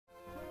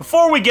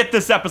Before we get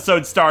this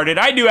episode started,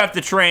 I do have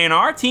to train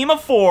our team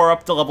of 4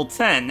 up to level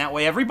 10, that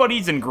way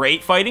everybody's in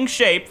great fighting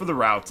shape for the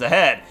routes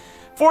ahead.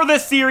 For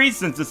this series,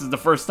 since this is the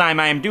first time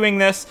I am doing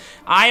this,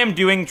 I am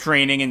doing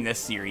training in this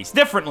series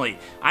differently.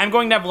 I'm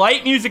going to have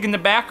light music in the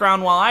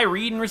background while I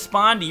read and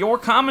respond to your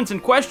comments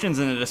and questions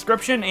in the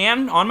description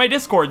and on my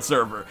Discord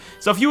server.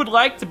 So if you would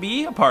like to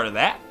be a part of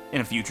that in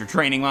a future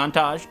training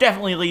montage,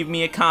 definitely leave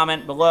me a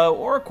comment below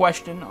or a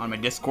question on my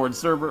Discord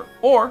server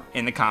or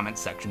in the comments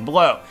section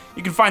below.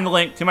 You can find the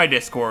link to my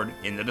Discord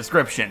in the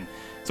description.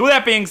 So with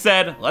that being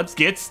said, let's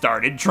get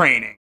started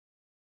training.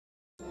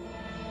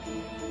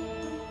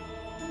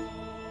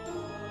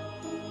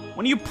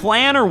 When you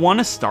plan or want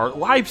to start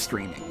live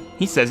streaming?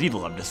 He says he'd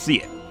love to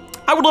see it.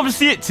 I would love to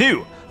see it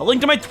too. A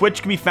link to my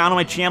Twitch can be found on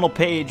my channel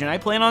page, and I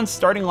plan on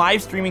starting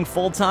live streaming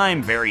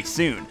full-time very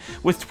soon,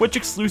 with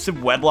Twitch-exclusive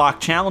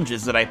Wedlocke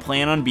challenges that I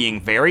plan on being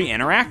very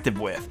interactive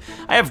with.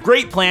 I have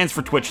great plans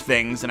for Twitch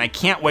things, and I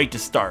can't wait to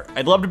start.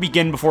 I'd love to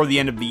begin before the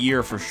end of the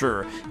year for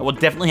sure. I will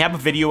definitely have a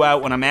video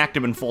out when I'm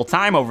active and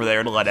full-time over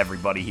there to let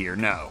everybody here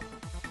know.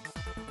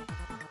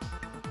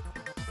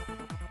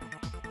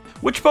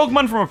 Which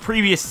Pokemon from a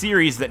previous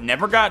series that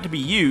never got to be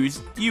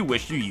used do you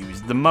wish you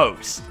used the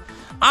most?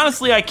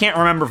 Honestly, I can't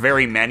remember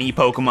very many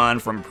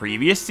Pokemon from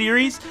previous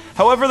series,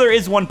 however there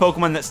is one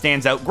Pokemon that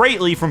stands out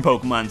greatly from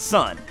Pokemon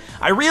Sun.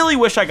 I really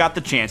wish I got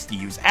the chance to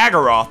use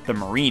Agaroth the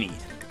Mareanie.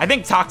 I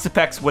think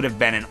Toxapex would have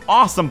been an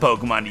awesome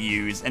Pokemon to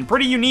use, and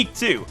pretty unique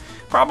too.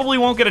 Probably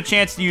won't get a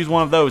chance to use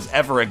one of those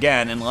ever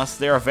again unless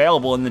they're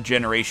available in the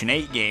Generation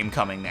 8 game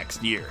coming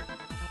next year.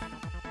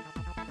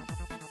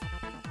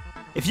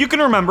 If you can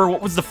remember,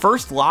 what was the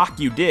first lock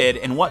you did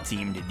and what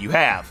team did you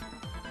have?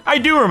 I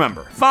do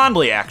remember,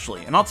 fondly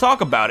actually, and I'll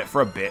talk about it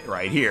for a bit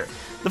right here.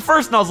 The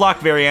first Nuzlocke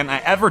variant I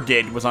ever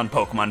did was on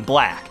Pokemon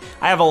Black.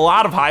 I have a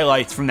lot of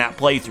highlights from that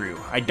playthrough.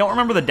 I don't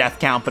remember the death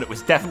count, but it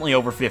was definitely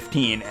over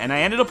 15, and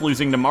I ended up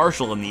losing to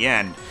Marshall in the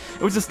end.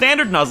 It was a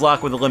standard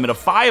Nuzlocke with a limit of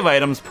 5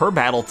 items per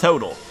battle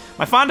total.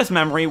 My fondest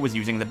memory was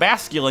using the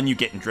Basculin you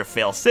get in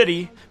Driftvale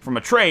City from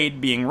a trade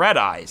being Red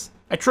Eyes.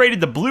 I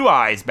traded the Blue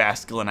Eyes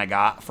Basculin I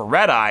got for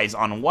Red Eyes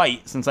on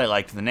White since I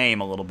liked the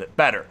name a little bit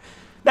better.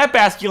 That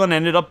Basculin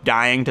ended up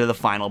dying to the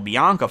final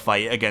Bianca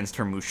fight against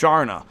her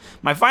Musharna.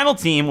 My final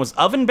team was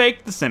Oven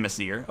Baked the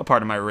Simisear, a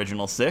part of my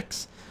original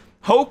 6,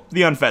 Hope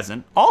the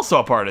Unpheasant, also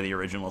a part of the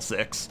original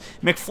 6,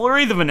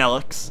 McFlurry the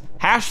Vanillix,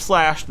 Hash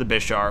Slash the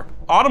Bisharp,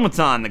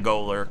 Automaton the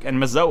Golurk, and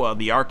Mazoa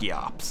the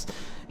Archeops.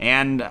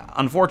 And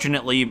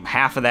unfortunately,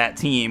 half of that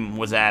team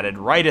was added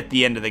right at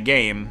the end of the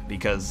game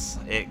because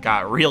it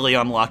got really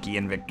unlucky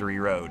in Victory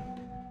Road.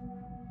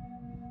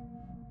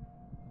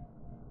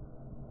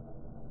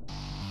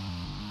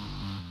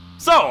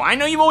 So, I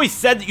know you've always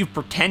said that you've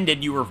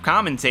pretended you were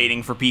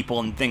commentating for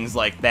people and things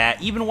like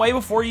that, even way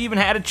before you even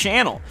had a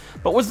channel.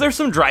 But was there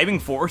some driving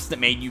force that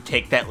made you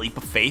take that leap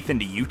of faith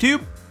into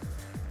YouTube?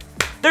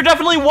 There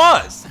definitely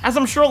was! As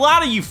I'm sure a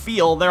lot of you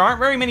feel, there aren't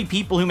very many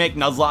people who make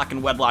Nuzlocke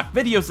and Wedlocke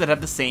videos that have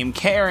the same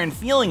care and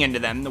feeling into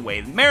them the way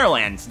that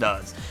Maryland's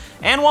does.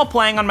 And while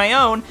playing on my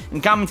own,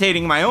 and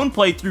commentating my own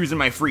playthroughs in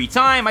my free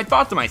time, I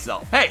thought to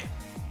myself, hey,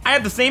 I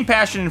have the same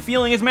passion and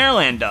feeling as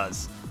Maryland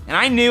does. And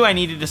I knew I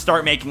needed to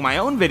start making my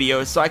own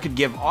videos so I could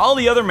give all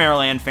the other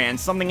Maryland fans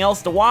something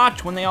else to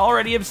watch when they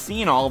already have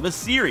seen all of this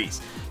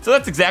series. So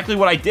that's exactly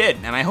what I did,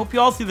 and I hope you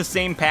all see the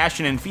same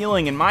passion and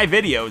feeling in my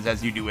videos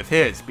as you do with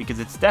his, because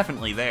it's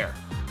definitely there.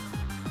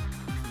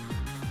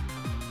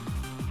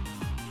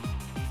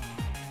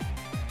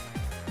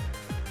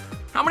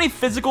 How many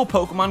physical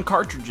Pokemon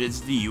cartridges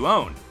do you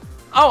own?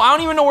 Oh, I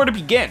don't even know where to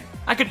begin.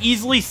 I could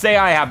easily say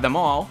I have them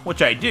all,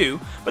 which I do,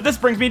 but this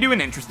brings me to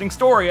an interesting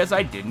story as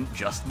I didn't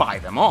just buy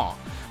them all.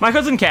 My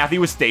cousin Kathy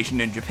was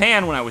stationed in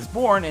Japan when I was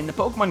born, and the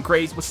Pokemon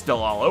craze was still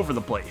all over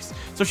the place,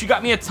 so she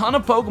got me a ton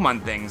of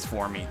Pokemon things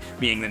for me,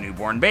 being the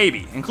newborn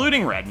baby,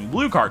 including red and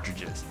blue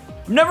cartridges.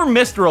 I've never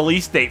missed a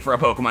release date for a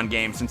Pokemon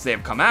game since they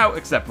have come out,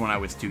 except when I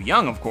was too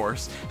young, of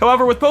course.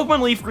 However, with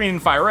Pokemon Leaf Green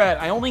and Fire-Red,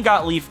 I only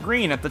got Leaf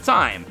Green at the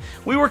time.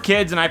 We were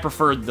kids and I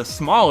preferred the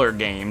smaller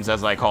games,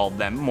 as I called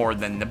them, more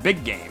than the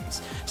big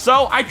games.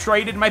 So I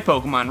traded my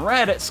Pokemon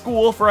Red at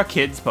school for a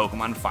kid's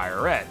Pokemon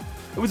Fire-Red.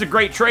 It was a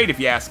great trade if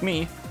you ask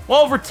me.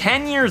 Well, over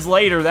 10 years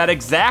later, that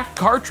exact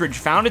cartridge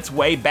found its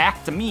way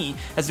back to me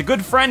as a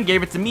good friend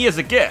gave it to me as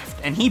a gift,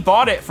 and he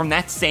bought it from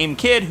that same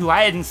kid who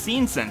I hadn't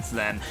seen since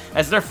then,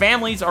 as their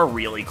families are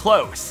really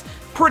close.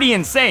 Pretty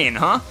insane,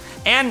 huh?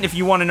 And if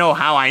you want to know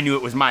how I knew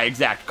it was my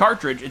exact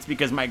cartridge, it's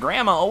because my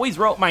grandma always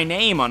wrote my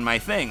name on my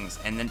things,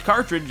 and the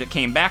cartridge that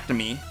came back to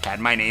me had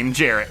my name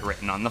Jarrett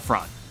written on the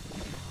front.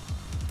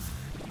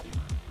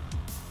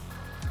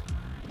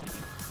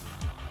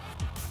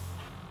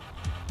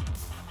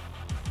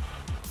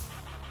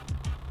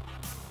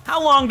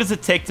 How long does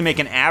it take to make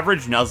an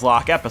average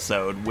Nuzlocke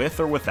episode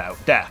with or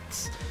without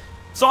deaths?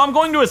 So I'm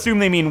going to assume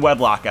they mean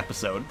Wedlocke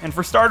episode, and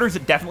for starters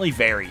it definitely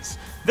varies.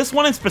 This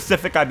one in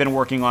specific I've been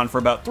working on for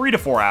about 3 to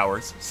 4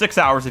 hours, 6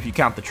 hours if you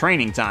count the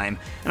training time,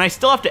 and I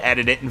still have to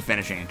edit it and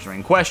finish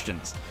answering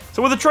questions.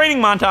 So with a training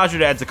montage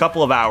it adds a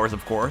couple of hours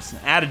of course,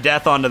 add a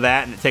death onto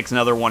that and it takes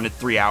another 1 to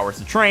 3 hours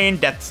to train,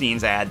 death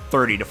scenes add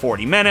 30 to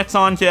 40 minutes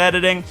onto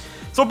editing.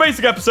 So a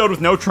basic episode with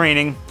no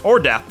training or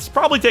deaths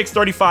probably takes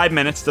 35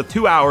 minutes to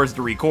 2 hours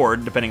to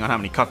record, depending on how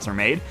many cuts are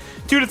made,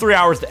 2 to 3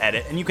 hours to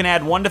edit, and you can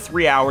add 1 to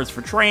 3 hours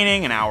for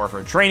training, an hour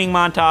for a training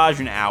montage,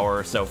 an hour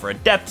or so for a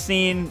death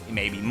scene,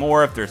 maybe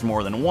more if there's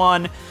more than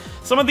one.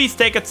 Some of these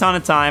take a ton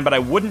of time, but I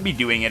wouldn't be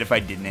doing it if I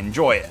didn't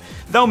enjoy it,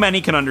 though many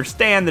can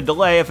understand the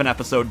delay if an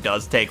episode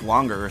does take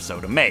longer or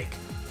so to make.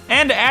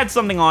 And to add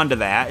something onto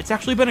that, it's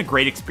actually been a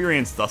great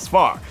experience thus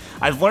far.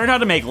 I've learned how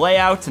to make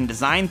layouts and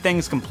design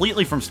things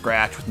completely from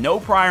scratch with no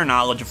prior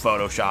knowledge of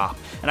Photoshop,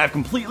 and I've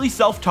completely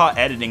self-taught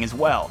editing as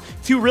well.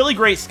 2 really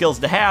great skills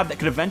to have that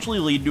could eventually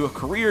lead to a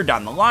career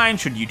down the line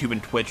should YouTube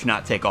and Twitch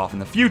not take off in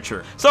the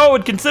future. So I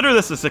would consider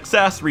this a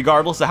success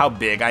regardless of how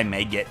big I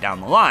may get down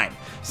the line.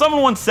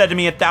 Someone once said to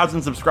me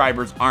 1,000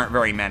 subscribers aren't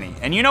very many,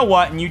 and you know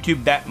what, in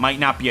YouTube that might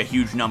not be a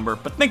huge number,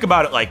 but think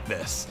about it like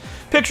this.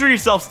 Picture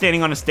yourself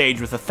standing on a stage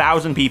with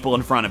 1,000 people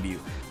in front of you.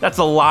 That's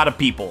a lot of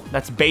people.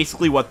 That's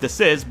basically what this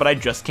is, but I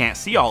just can't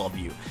see all of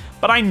you.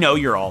 But I know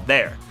you're all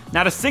there.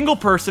 Not a single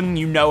person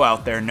you know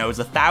out there knows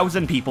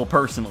 1,000 people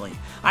personally.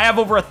 I have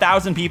over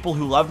 1,000 people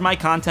who loved my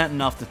content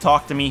enough to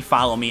talk to me,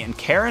 follow me, and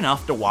care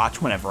enough to watch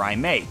whenever I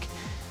make.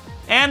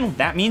 And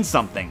that means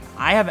something.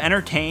 I have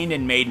entertained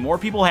and made more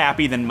people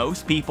happy than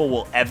most people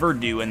will ever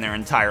do in their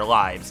entire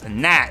lives,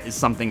 and that is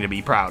something to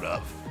be proud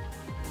of.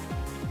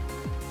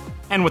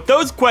 And with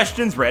those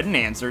questions read and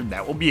answered,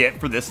 that will be it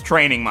for this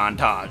training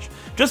montage.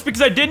 Just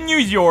because I didn't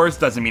use yours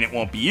doesn't mean it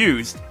won't be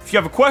used. If you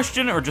have a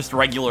question or just a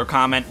regular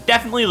comment,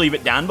 definitely leave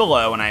it down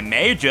below and I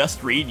may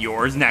just read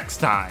yours next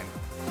time.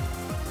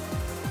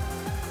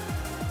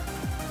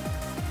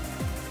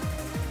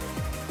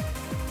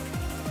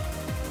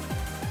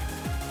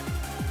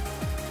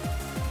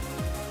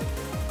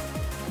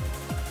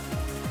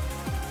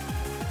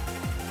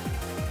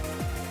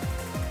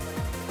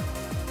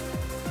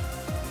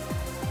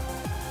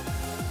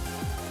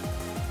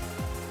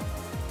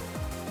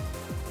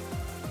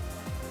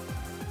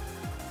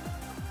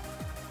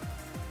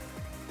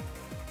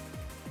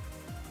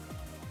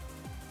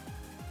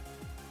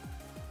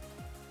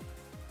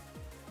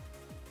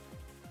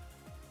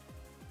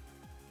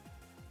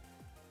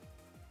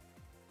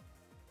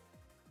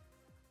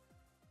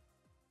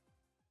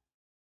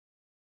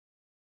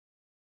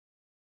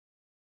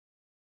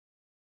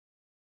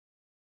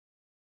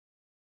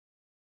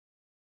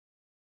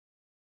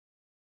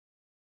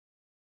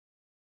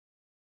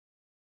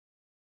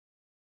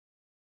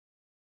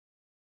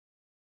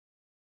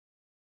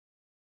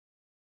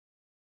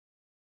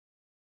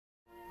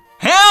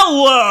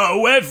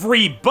 Hello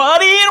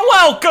everybody and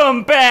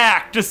welcome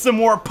back to some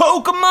more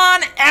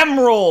Pokemon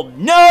Emerald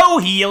No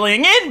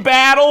Healing in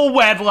Battle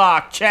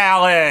Wedlocke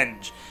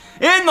Challenge.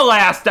 In the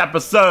last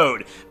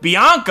episode,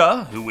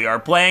 Bianca, who we are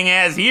playing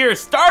as here,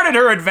 started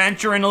her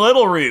adventure in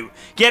Littleroot,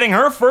 getting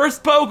her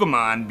first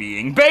Pokemon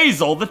being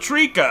Basil the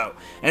Trico.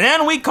 And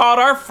then we caught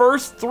our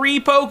first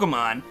 3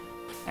 Pokemon,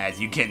 as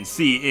you can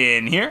see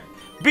in here,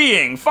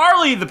 being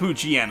Farley the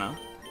Poochyena,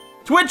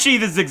 Twitchy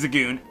the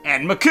Zigzagoon,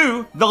 and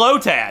Maku the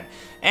Lotad.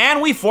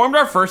 And we formed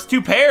our first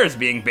 2 pairs,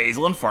 being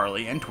Basil and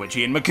Farley, and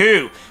Twitchy and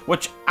Maku,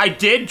 which I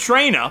did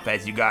train up,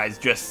 as you guys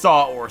just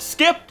saw or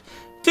skipped,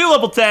 to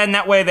level 10.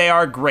 That way they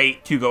are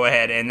great to go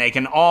ahead, and they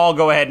can all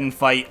go ahead and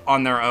fight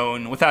on their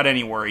own without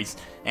any worries.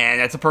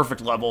 And that's a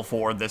perfect level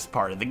for this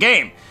part of the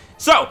game.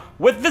 So,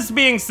 with this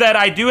being said,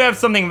 I do have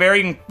something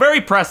very,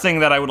 very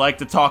pressing that I would like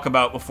to talk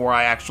about before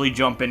I actually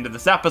jump into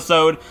this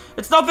episode.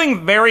 It's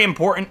nothing very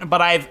important,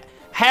 but I've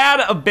had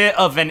a bit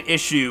of an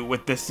issue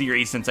with this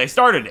series since I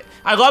started it.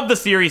 I love the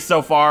series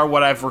so far,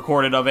 what I've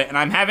recorded of it, and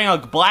I'm having a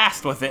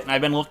blast with it, and I've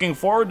been looking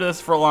forward to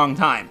this for a long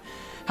time.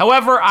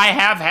 However, I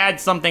have had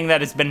something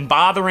that has been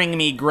bothering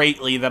me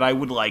greatly that I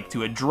would like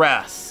to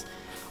address.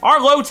 Our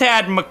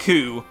Lotad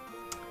Maku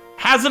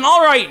has an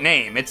alright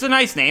name. It's a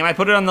nice name. I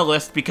put it on the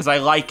list because I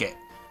like it.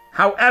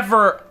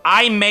 However,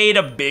 I made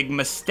a big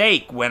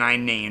mistake when I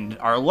named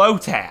our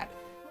Lotad.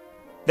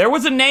 There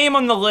was a name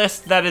on the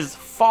list that is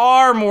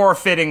far more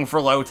fitting for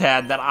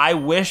Lotad that I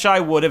wish I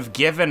would have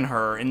given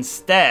her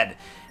instead.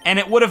 And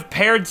it would have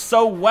paired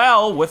so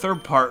well with her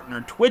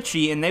partner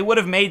Twitchy, and they would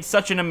have made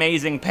such an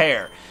amazing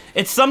pair.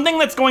 It's something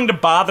that's going to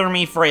bother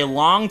me for a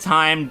long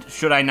time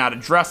should I not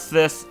address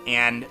this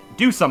and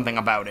do something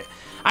about it.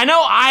 I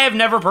know I have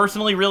never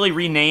personally really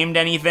renamed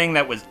anything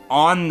that was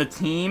on the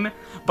team,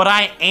 but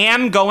I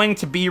am going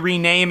to be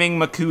renaming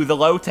Maku the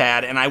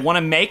Lotad, and I want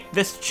to make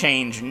this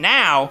change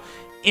now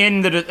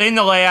in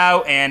the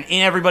layout and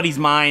in everybody's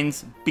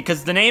minds,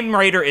 because the name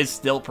raider is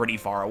still pretty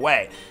far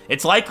away.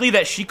 It's likely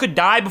that she could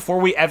die before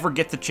we ever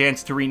get the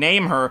chance to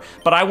rename her,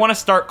 but I want to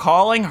start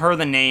calling her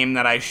the name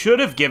that I should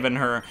have given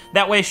her.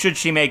 That way, should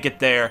she make it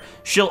there,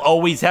 she'll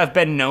always have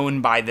been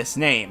known by this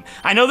name.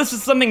 I know this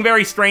is something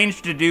very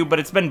strange to do, but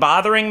it's been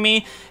bothering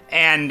me,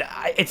 and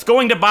it's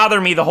going to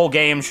bother me the whole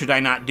game should I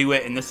not do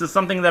it, and this is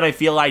something that I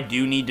feel I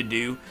do need to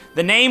do.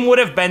 The name would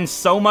have been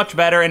so much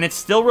better, and it's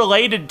still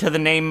related to the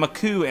name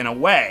Maku in a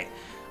way.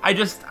 I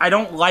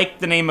don't like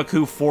the name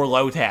Maku for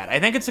Lotad.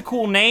 I think it's a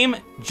cool name,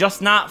 just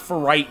not for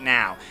right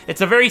now. It's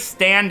a very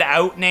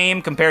stand-out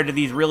name compared to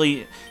these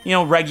really, you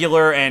know,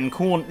 regular and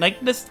cool, like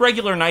this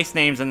regular nice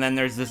names, and then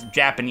there's this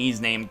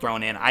Japanese name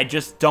thrown in. I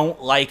just don't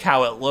like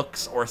how it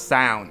looks or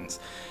sounds.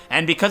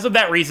 And because of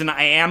that reason,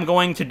 I am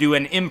going to do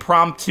an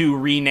impromptu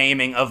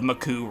renaming of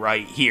Maku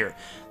right here.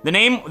 The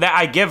name that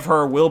I give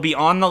her will be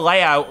on the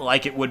layout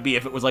like it would be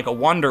if it was like a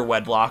Wonder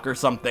Wedlocke or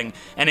something,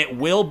 and it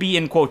will be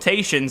in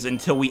quotations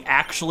until we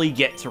actually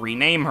get to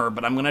rename her,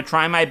 but I'm going to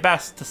try my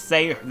best to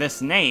say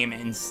this name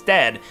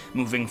instead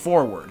moving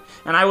forward.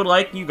 And I would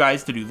like you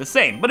guys to do the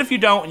same. But if you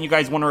don't, and you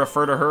guys want to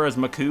refer to her as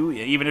Maku,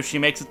 even if she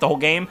makes it the whole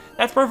game,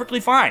 that's perfectly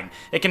fine.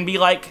 It can be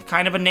like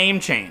kind of a name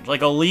change,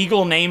 like a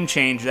legal name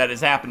change that is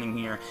happening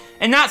here,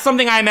 and not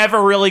something I'm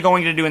ever really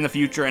going to do in the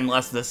future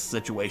unless this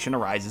situation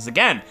arises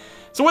again.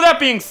 So with that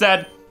being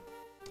said,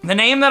 the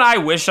name that I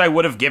wish I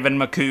would have given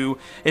Maku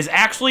is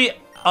actually,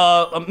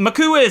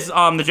 Maku is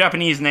the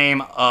Japanese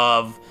name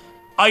of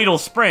Idle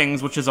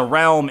Springs, which is a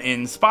realm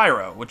in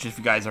Spyro, which if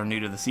you guys are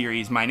new to the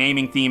series, my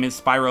naming theme is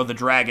Spyro the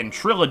Dragon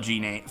trilogy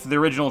name, the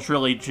original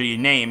trilogy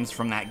names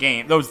from that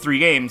game, those 3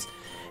 games.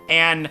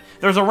 And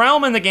there's a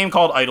realm in the game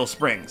called Idle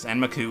Springs, and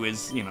Maku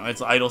is, you know,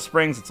 it's Idle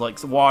Springs, it's like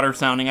water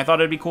sounding. I thought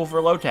it'd be cool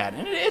for Lotad,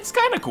 and it's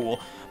kind of cool,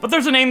 but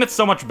there's a name that's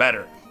so much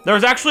better.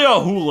 There's actually a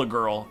hula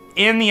girl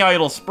in the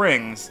Idle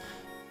Springs,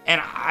 and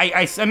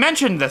I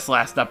mentioned this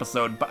last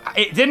episode, but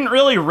it didn't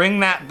really ring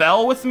that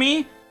bell with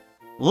me.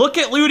 Look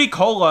at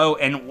Ludicolo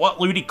and what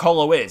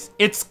Ludicolo is.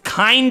 It's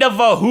kind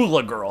of a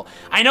hula girl.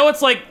 I know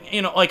it's like,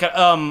 you know, like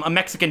a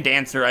Mexican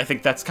dancer. I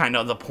think that's kind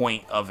of the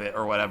point of it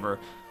or whatever.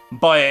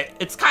 But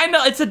it's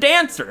a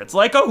dancer. It's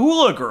like a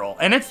hula girl,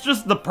 and it's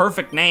just the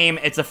perfect name.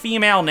 It's a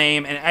female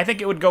name, and I think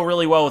it would go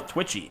really well with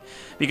Twitchy.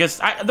 Because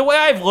the way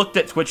I've looked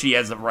at Twitchy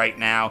as of right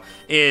now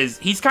is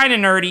he's kind of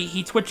nerdy.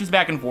 He twitches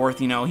back and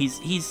forth, you know.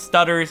 He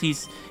stutters.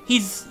 He's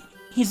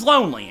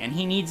lonely, and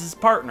he needs his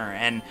partner.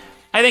 And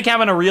I think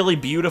having a really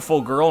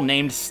beautiful girl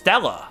named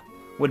Stella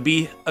would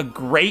be a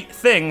great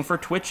thing for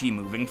Twitchy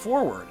moving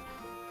forward.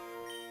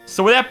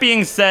 So with that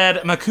being said,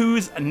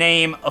 Maku's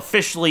name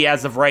officially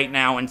as of right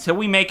now, until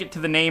we make it to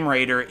the name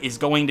raider, is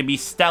going to be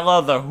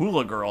Stella the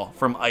Hula Girl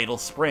from Idle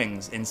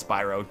Springs in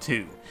Spyro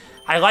 2.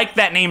 I like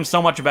that name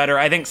so much better.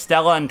 I think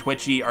Stella and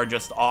Twitchy are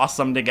just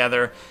awesome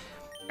together,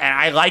 and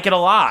I like it a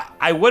lot.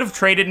 I would have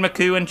traded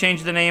Maku and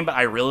changed the name, but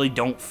I really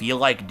don't feel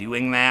like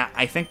doing that.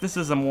 I think this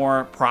is a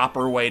more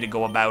proper way to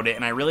go about it,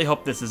 and I really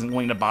hope this isn't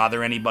going to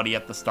bother anybody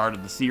at the start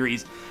of the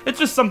series. It's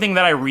just something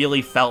that I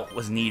really felt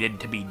was needed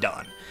to be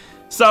done.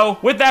 So,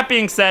 with that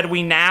being said,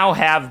 we now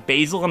have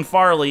Basil and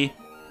Farley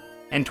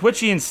and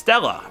Twitchy and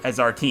Stella as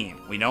our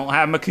team. We don't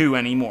have Maku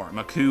anymore.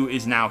 Maku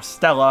is now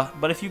Stella,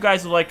 but if you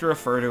guys would like to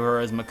refer to her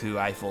as Maku,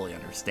 I fully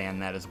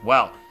understand that as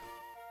well.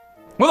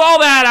 With all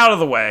that out of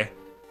the way,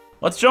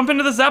 let's jump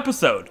into this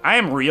episode. I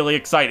am really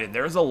excited.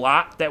 There's a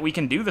lot that we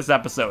can do this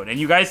episode, and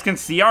you guys can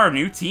see our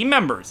new team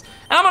members.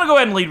 And I'm going to go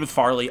ahead and lead with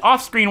Farley.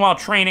 Off-screen while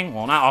training,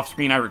 well, not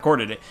off-screen, I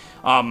recorded it.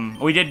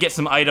 We did get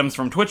some items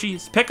from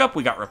Twitchy's pickup.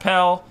 We got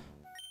Repel.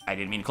 I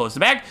didn't mean to close the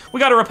bag. We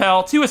got a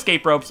Repel, 2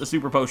 escape ropes, a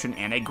super potion,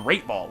 and a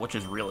great ball, which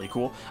is really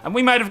cool. And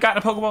we might have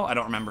gotten a Pokeball. I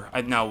don't remember.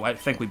 No, I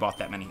think we bought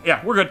that many.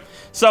 Yeah, we're good.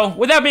 So,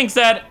 with that being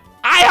said,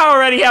 I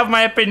already have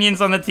my opinions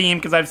on the team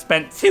because I've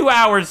spent 2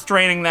 hours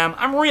training them.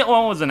 Well, it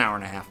was an hour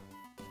and a half.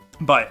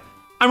 But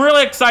I'm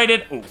really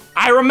excited. Ooh,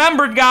 I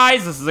remembered,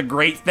 guys. This is a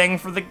great thing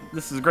for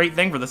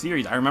the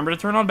series. I remember to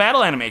turn on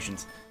battle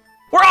animations.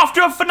 We're off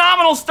to a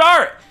phenomenal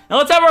start. Now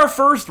let's have our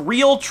first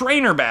real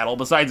trainer battle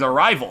besides our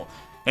rival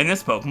in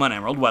this Pokemon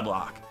Emerald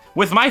Wedlocke,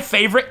 with my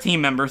favorite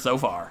team member so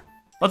far.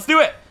 Let's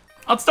do it.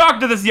 Let's talk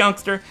to this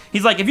youngster.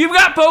 He's like, if you've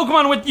got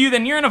Pokemon with you,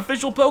 then you're an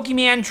official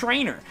Pokemon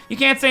trainer. You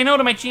can't say no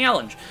to my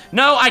challenge.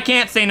 No, I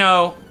can't say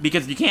no,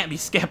 because you can't be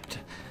skipped.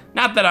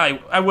 Not that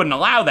I wouldn't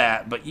allow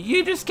that, but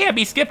you just can't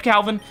be skipped,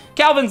 Calvin.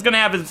 Calvin's gonna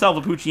have himself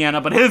a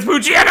Poochyena, but his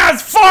Poochyena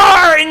is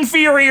far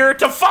inferior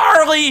to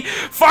Farley.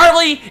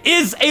 Farley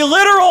is a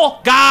literal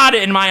god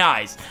in my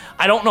eyes.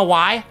 I don't know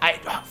why.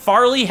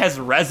 Farley has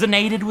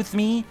resonated with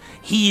me.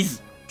 This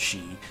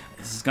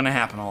is gonna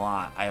happen a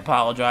lot. I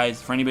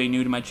apologize for anybody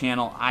new to my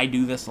channel. I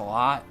do this a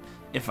lot.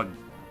 If a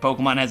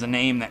Pokemon has a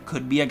name that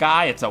could be a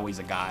guy, it's always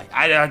a guy.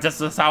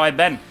 That's how I've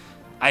been.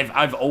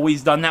 I've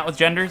always done that with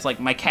genders. Like,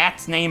 my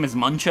cat's name is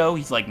Muncho.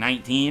 He's like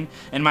 19,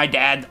 and my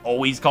dad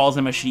always calls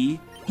him a she.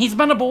 He's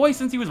been a boy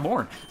since he was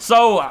born.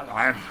 So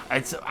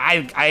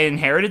I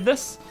inherited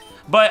this.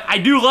 But I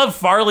do love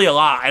Farley a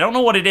lot. I don't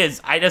know what it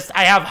is. I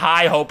have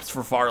high hopes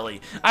for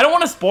Farley. I don't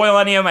want to spoil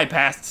any of my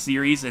past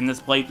series in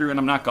this playthrough, and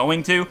I'm not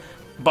going to,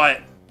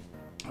 but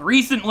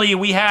recently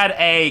we had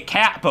a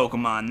cat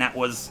Pokemon that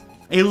was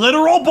a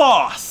literal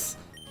boss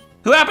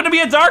who happened to be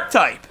a dark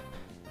type.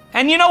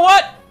 And you know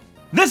what?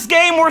 This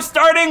game, we're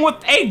starting with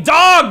a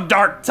dog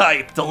dark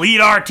type to lead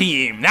our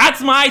team.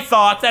 That's my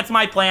thoughts, that's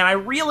my plan. I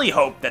really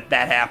hope that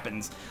that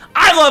happens.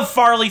 I love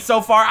Farley so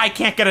far. I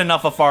can't get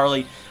enough of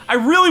Farley. I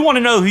really want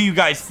to know who you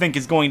guys think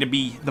is going to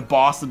be the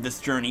boss of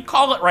this journey.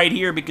 Call it right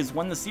here, because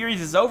when the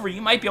series is over,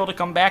 you might be able to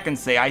come back and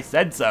say, I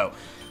said so.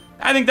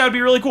 I think that would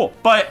be really cool.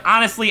 But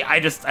honestly, I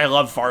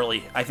love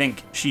Farley. I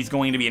think she's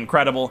going to be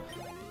incredible.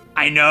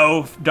 I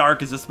know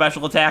Dark is a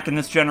special attack in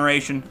this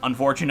generation,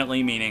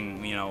 unfortunately,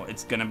 meaning, you know,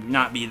 it's gonna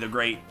not be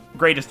the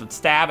greatest with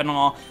stab and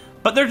all,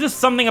 but there's just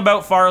something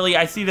about Farley.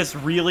 I see this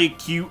really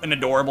cute and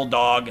adorable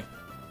dog.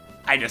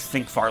 I just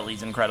think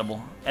Farley's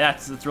incredible.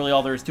 That's really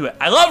all there is to it.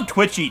 I love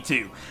Twitchy,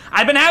 too.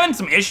 I've been having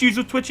some issues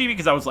with Twitchy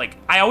because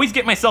I always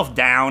get myself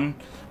down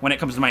when it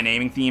comes to my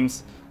naming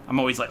themes. I'm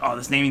always like, oh,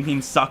 this naming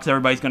theme sucks,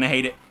 everybody's gonna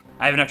hate it.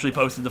 I haven't actually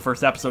posted the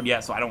first episode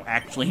yet, so I don't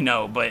actually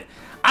know, but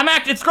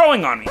it's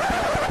growing on me.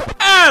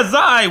 As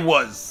I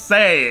was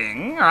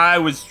saying, I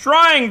was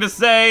trying to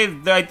say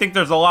that I think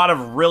there's a lot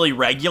of really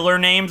regular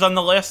names on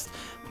the list,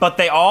 but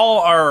they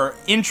all are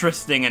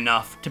interesting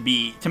enough to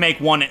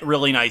make one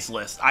really nice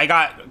list. I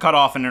got cut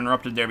off and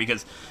interrupted there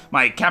because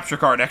my capture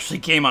card actually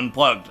came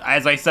unplugged.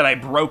 As I said, I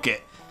broke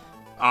it.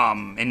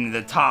 And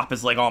the top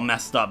is like all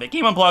messed up. It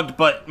came unplugged,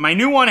 but my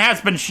new one has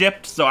been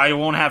shipped, so I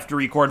won't have to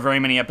record very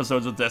many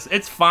episodes with this.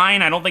 It's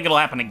fine. I don't think it'll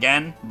happen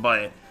again,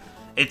 but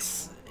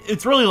it's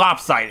really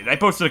lopsided. I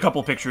posted a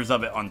couple pictures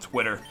of it on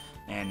Twitter,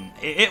 and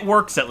it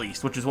works at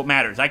least, which is what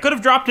matters. I could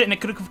have dropped it and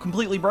it could have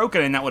completely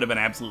broken, and that would have been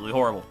absolutely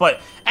horrible.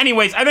 But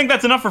anyways, I think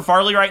that's enough for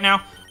Farley right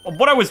now.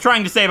 What I was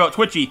trying to say about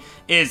Twitchy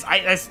is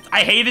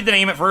I hated the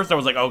name at first. I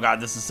was like, oh god,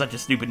 this is such a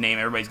stupid name.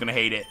 Everybody's gonna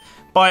hate it.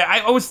 But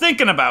I was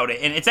thinking about it,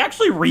 and it's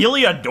actually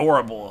really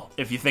adorable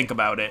if you think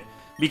about it.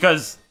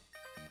 Because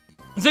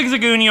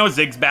Zigzagoon,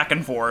 zigs back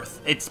and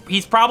forth.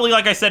 He's probably,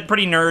 like I said,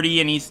 pretty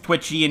nerdy, and he's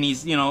twitchy, and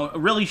he's,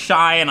 really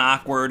shy and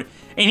awkward.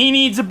 And he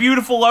needs a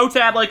beautiful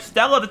Lotad like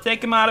Stella to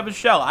take him out of his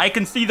shell. I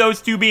can see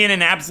those two being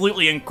an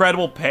absolutely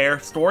incredible pair,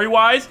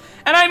 story-wise.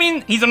 And I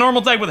mean, he's a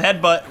normal type with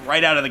Headbutt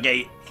right out of the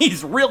gate.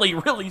 He's really,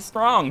 really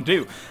strong,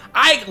 too.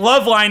 I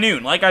love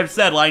Linoon. Like I've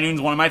said, Linoon's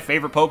one of my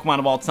favorite Pokemon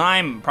of all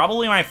time,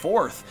 probably my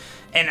fourth.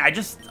 And I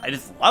just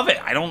love it.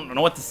 I don't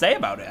know what to say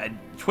about it.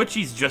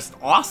 Twitchy's just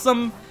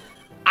awesome.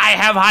 I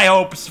have high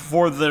hopes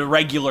for the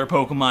regular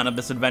Pokemon of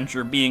this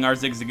adventure, being our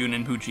Zigzagoon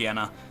and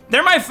Poochyena.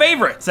 They're my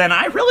favorites, and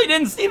I really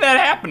didn't see that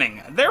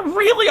happening. They're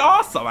really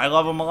awesome. I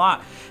love them a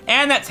lot.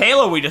 And that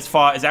Taylor we just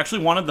fought is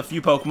actually one of the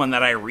few Pokemon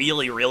that I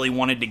really, really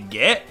wanted to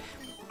get.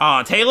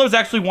 Taylor's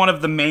actually one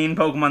of the main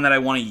Pokemon that I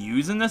want to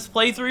use in this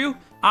playthrough,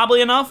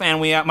 oddly enough,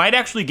 and we might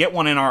actually get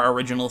one in our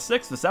original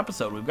 6 this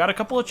episode. We've got a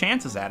couple of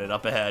chances at it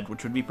up ahead,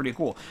 which would be pretty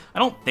cool. I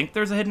don't think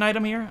there's a hidden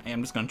item here.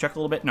 I'm just going to check a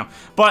little bit. No.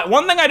 But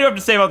one thing I do have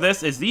to say about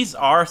this is these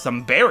are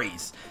some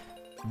berries.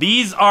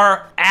 These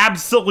are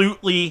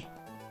absolutely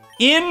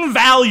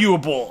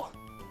invaluable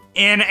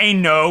in a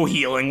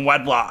no-healing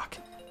Wedlocke.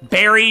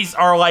 Berries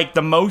are like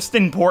the most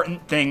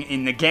important thing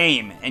in the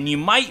game, and you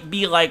might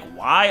be like,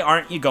 why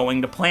aren't you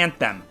going to plant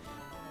them?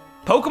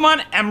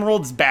 Pokemon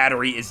Emerald's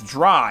battery is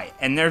dry,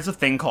 and there's a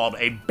thing called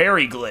a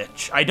berry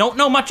glitch. I don't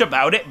know much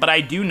about it, but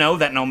I do know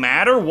that no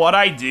matter what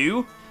I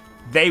do,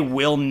 they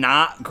will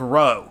not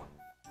grow.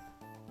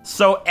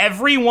 So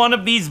every one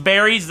of these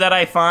berries that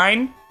I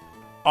find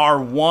are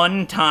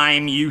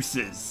one-time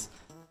uses.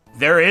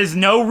 There is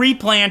no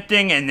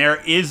replanting, and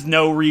there is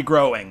no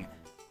regrowing.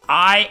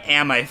 I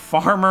am a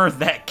farmer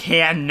that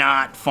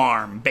cannot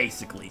farm,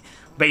 basically.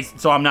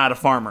 So I'm not a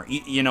farmer.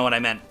 You know what I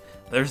meant.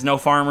 There's no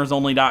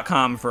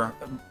farmersonly.com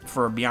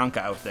for Bianca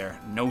out there.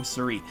 No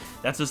siree.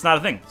 That's just not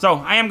a thing. So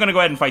I am going to go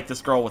ahead and fight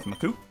this girl with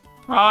Maku.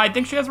 I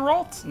think she has a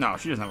Ralt. No,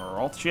 she doesn't have a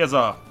Ralt. She has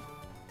a...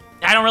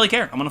 I don't really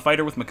care. I'm going to fight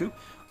her with Maku.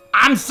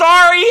 I'm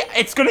sorry!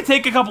 It's going to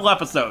take a couple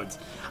episodes.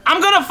 I'm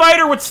going to fight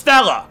her with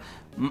Stella.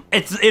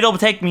 It'll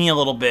take me a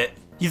little bit.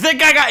 You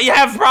think you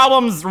have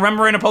problems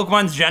remembering a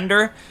Pokemon's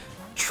gender?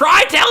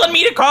 Try telling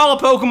me to call a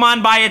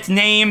Pokemon by its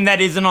name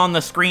that isn't on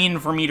the screen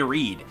for me to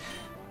read.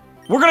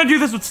 We're gonna do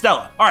this with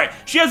Stella. All right,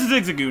 she has a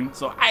Zigzagoon,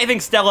 so I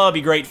think Stella would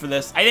be great for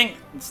this. I think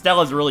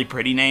Stella's a really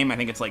pretty name. I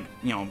think it's like,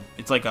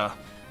 it's like a,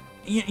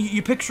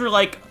 you picture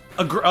like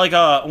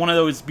one of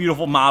those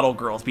beautiful model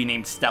girls be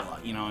named Stella.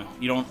 You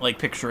don't like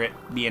picture it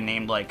being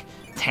named like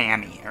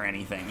Tammy or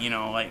anything.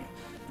 Like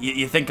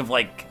you think of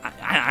like,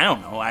 I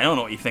don't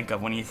know what you think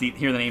of when you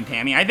hear the name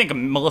Tammy. I think of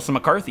Melissa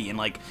McCarthy and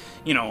like,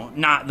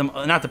 not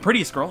the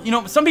prettiest girl.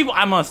 Some people,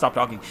 I'm gonna stop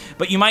talking,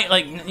 but you might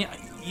like,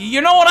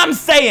 you know what I'm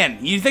saying.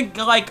 You think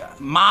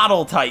like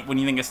model type when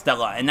you think of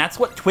Stella, and that's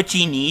what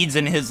Twitchy needs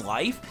in his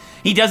life.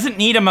 He doesn't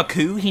need a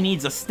Maku, he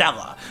needs a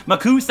Stella.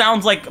 Maku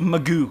sounds like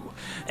Magoo,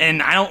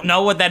 and I don't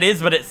know what that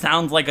is, but it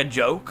sounds like a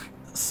joke.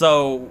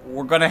 So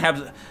we're gonna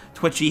have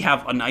Twitchy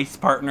have a nice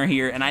partner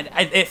here, and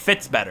it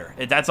fits better.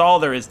 That's all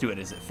there is to it,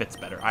 is it fits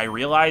better. I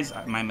realize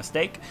my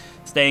mistake,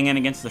 staying in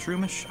against the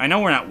Shroomish. I know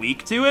we're not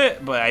weak to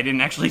it, but I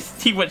didn't actually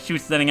see what she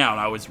was sending out.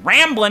 I was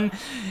rambling.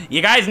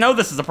 You guys know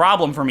this is a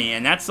problem for me,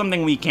 and that's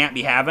something we can't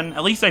be having.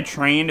 At least I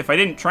trained. If I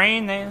didn't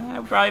train, I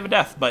would probably have a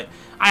death, but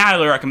I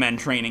highly recommend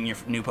training your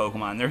new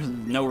Pokemon. There's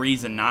no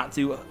reason not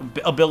to.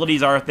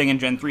 Abilities are a thing in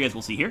Gen 3, as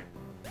we'll see here.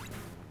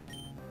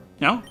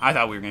 No? I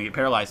thought we were going to get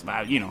paralyzed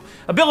by, you know.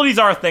 Abilities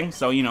are a thing,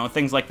 so, you know,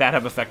 things like that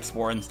have effect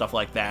spore and stuff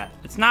like that.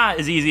 It's not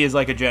as easy as,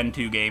 like, a Gen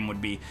 2 game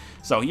would be.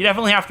 So you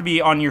definitely have to be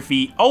on your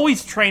feet.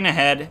 Always train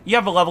ahead. You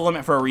have a level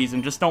limit for a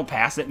reason. Just don't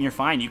pass it and you're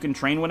fine. You can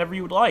train whenever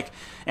you would like.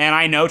 And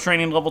I know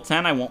training level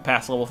 10, I won't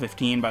pass level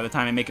 15 by the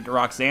time I make it to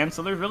Roxanne,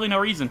 so there's really no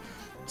reason.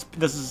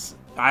 This is...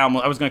 I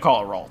was going to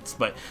call it Ralts,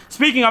 but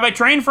speaking of, I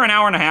trained for an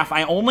hour and a half.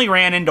 I only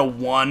ran into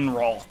one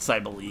Ralts, I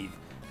believe.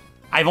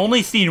 I've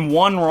only seen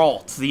one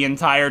Ralts the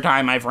entire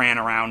time I've ran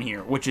around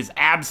here, which is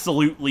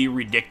absolutely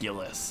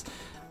ridiculous.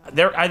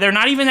 They're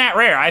not even that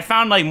rare. I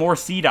found, like, more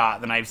C-Dot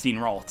than I've seen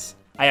Ralts.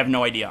 I have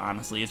no idea,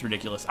 honestly. It's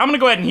ridiculous. I'm going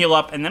to go ahead and heal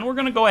up, and then we're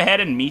going to go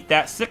ahead and meet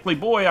that sickly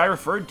boy I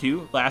referred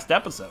to last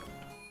episode.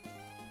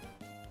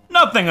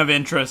 Nothing of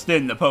interest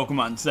in the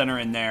Pokemon Center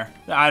in there.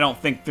 I don't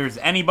think there's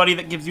anybody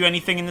that gives you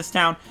anything in this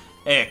town,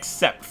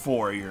 except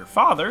for your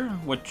father,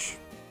 which...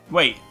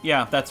 Wait,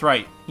 yeah, that's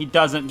right. He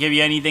doesn't give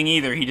you anything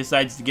either. He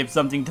decides to give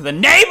something to the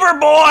neighbor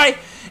boy!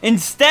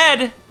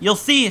 Instead, you'll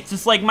see, it's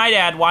just like my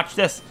dad. Watch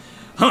this.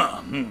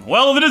 Huh.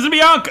 Well, if it isn't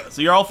Bianca,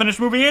 so you're all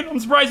finished moving in? I'm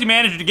surprised you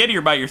managed to get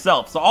here by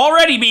yourself. So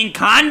already being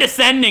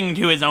condescending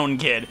to his own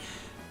kid.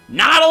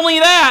 Not only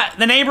that,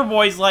 the neighbor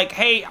boy's like,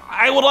 hey,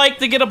 I would like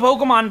to get a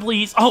Pokemon,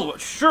 please. Oh,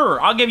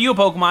 sure, I'll give you a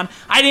Pokemon.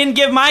 I didn't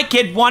give my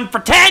kid one for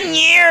 10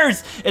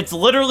 years! It's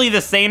literally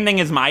the same thing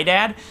as my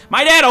dad.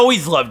 My dad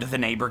always loved the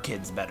neighbor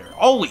kids better.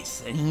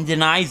 Always. And he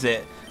denies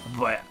it,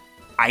 but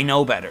I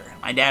know better.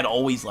 My dad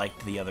always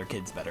liked the other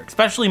kids better,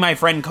 especially my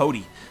friend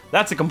Cody.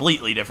 That's a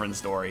completely different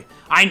story.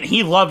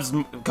 He loves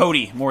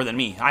Cody more than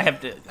me. I have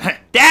to...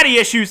 Daddy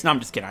issues! No, I'm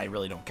just kidding. I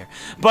really don't care.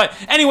 But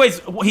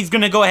anyways, he's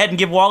going to go ahead and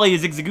give Wally a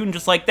Zigzagoon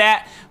just like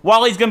that.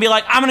 Wally's going to be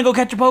like, I'm going to go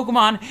catch a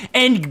Pokemon.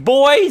 And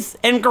boys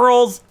and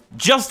girls,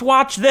 just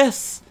watch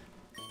this.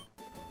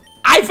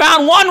 I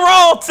found one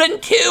Ralts in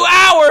 2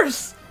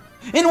 hours!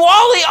 And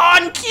Wally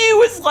on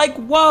cue is like,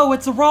 whoa,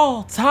 it's a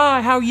Ralts.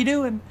 Hi, how you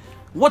doing?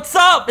 What's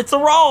up? It's a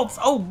Ralts.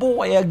 Oh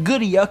boy, a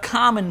goodie, a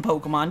common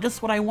Pokemon.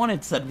 Just what I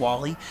wanted, said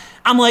Wally.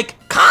 I'm like,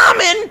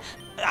 common?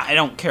 I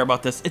don't care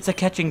about this. It's a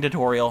catching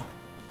tutorial.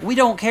 We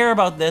don't care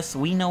about this.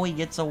 We know he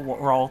gets a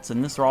Ralts,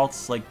 and this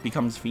Ralts, like,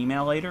 becomes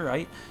female later,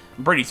 right?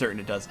 I'm pretty certain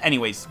it does.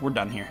 Anyways, we're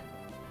done here.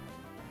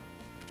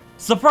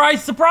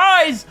 Surprise,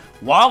 surprise!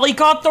 Wally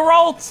caught the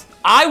Ralts.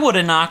 I would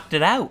have knocked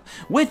it out.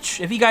 Which,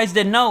 if you guys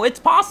didn't know, it's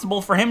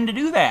possible for him to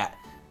do that.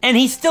 And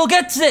he still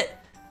gets it.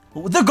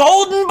 The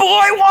golden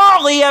boy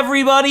Wally,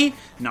 everybody!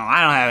 No,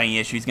 I don't have any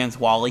issues against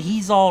Wally.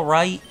 He's all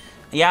right.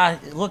 Yeah,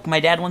 look, my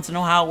dad wants to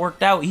know how it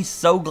worked out. He's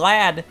so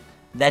glad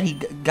that he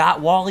got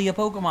Wally a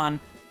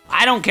Pokemon.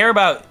 I don't care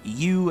about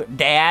you,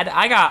 Dad.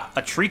 I got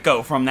a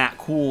Trico from that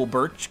cool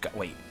Birch guy.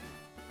 Wait.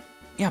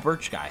 Yeah,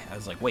 Birch guy. I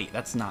was like, wait,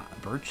 that's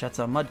not Birch. That's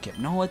a Mudkip.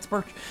 No, it's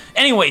Birch.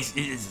 Anyways,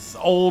 it's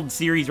old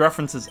series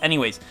references.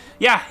 Anyways,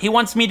 yeah, he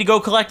wants me to go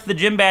collect the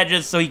gym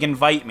badges so he can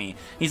fight me.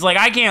 He's like,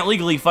 I can't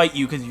legally fight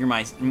you because you're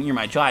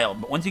my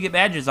child, but once you get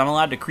badges, I'm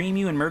allowed to cream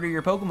you and murder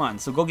your Pokemon,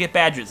 so go get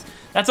badges.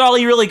 That's all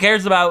he really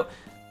cares about.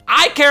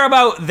 I care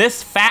about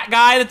this fat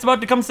guy that's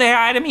about to come say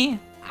hi to me.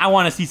 I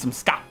want to see some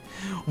Scott.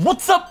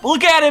 What's up?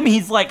 Look at him.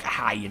 He's like,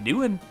 how you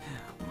doing?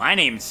 My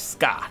name's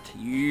Scott.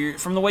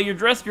 From the way you're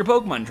dressed, you're a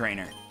Pokemon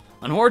trainer.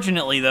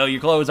 Unfortunately, though, your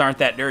clothes aren't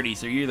that dirty,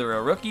 so you're either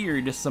a rookie or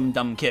you're just some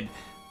dumb kid.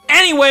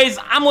 Anyways,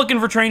 I'm looking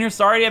for trainers.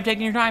 Sorry I've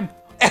taken your time.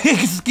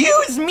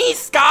 Excuse me,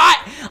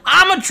 Scott.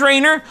 I'm a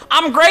trainer.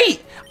 I'm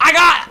great.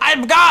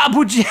 I've got a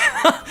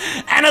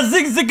Poochyena and a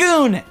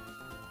Zigzagoon.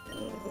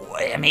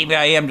 Maybe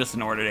I am just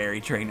an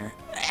ordinary trainer.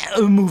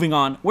 Moving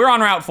on. We're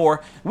on Route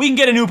 4. We can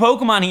get a new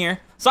Pokemon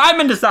here. So I've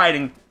been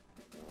deciding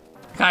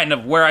kind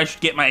of where I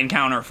should get my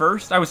encounter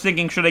first. I was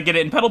thinking, should I get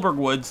it in Petalburg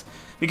Woods?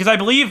 Because I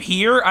believe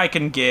here I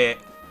can get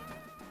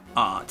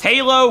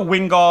Tailo,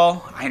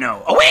 Wingull. I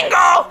know, a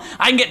Wingull!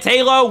 I can get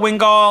Tailo,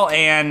 Wingull,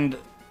 and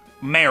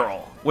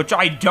Meryl, which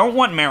I don't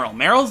want Meryl.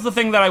 Meryl's the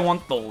thing that I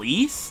want the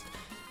least.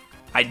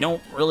 I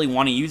don't really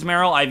want to use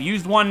Meryl. I've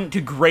used one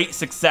to great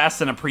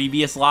success in a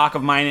previous lock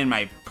of mine in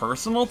my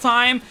personal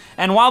time,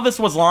 and while this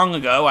was long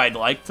ago, I'd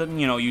like to,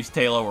 you know, use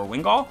Tailo or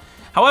Wingull.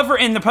 However,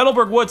 in the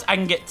Petalburg Woods, I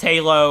can get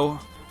Tailo,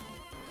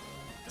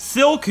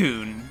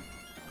 Silcoon,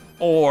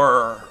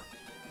 or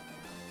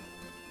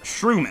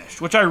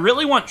Shroomish, which I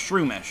really want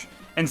Shroomish.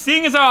 And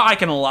seeing as how I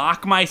can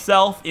lock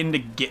myself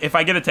into, if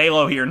I get a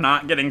Tailo here,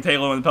 not getting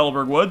Tailo in the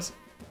Petalburg Woods,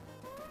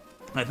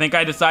 I think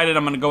I decided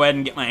I'm going to go ahead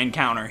and get my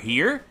encounter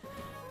here.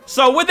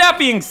 So with that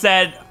being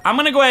said, I'm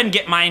going to go ahead and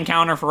get my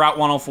encounter for Route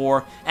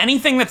 104.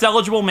 Anything that's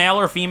eligible, male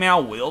or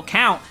female, will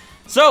count.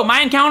 So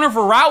my encounter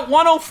for Route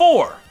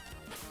 104.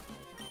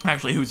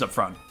 Actually, who's up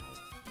front?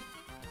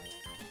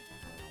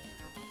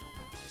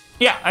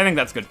 Yeah, I think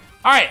that's good.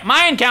 All right,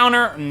 my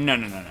encounter. No.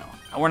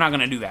 We're not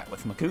gonna do that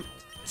with Maku.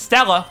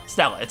 Stella.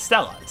 It's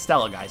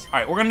Stella, guys. All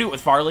right, we're gonna do it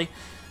with Farley.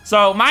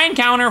 So my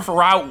encounter for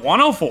Route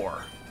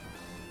 104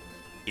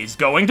 is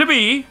going to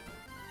be.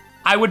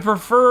 I would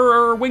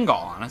prefer Wingull,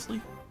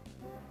 honestly.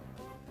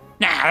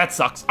 Nah, that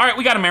sucks. All right,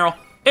 we got a Meryl.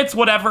 It's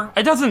whatever.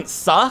 It doesn't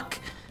suck.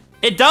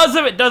 It does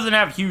if it doesn't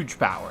have huge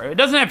power. If it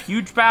doesn't have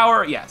huge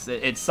power, yes,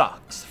 it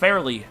sucks. A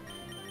fair bit.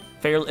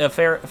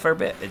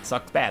 It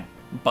sucks bad.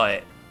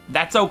 But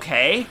that's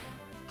okay.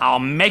 I'll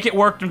make it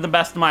work to the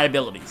best of my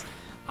abilities.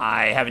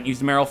 I haven't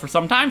used Meryl for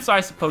some time, so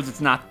I suppose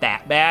it's not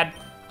that bad.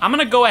 I'm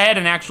gonna go ahead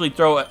and actually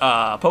throw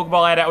a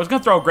Pokeball at it. I was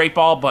gonna throw a Great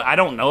Ball, but I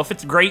don't know if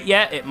it's great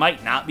yet. It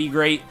might not be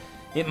great.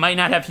 It might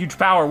not have huge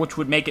power, which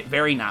would make it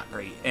very not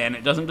great. And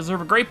it doesn't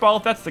deserve a Great Ball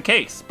if that's the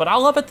case. But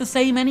I'll love it the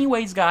same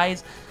anyways,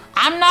 guys.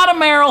 I'm not a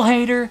Meryl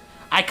hater.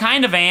 I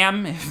kind of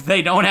am. If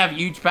they don't have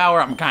huge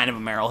power, I'm kind of a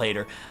Meryl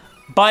hater.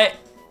 But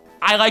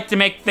I like to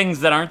make things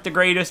that aren't the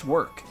greatest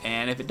work.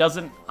 And if it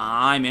doesn't,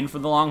 I'm in for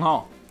the long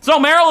haul. So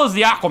Meryl is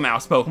the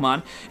Aquamouse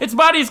Pokemon. Its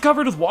body is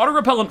covered with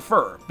water-repellent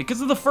fur.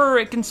 Because of the fur,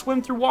 it can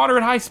swim through water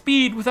at high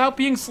speed without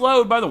being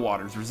slowed by the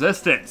water's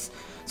resistance.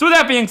 So with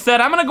that being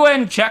said, I'm gonna go ahead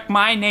and check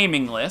my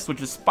naming list,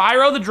 which is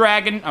Spyro the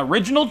Dragon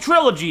Original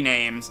Trilogy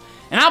names,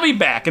 and I'll be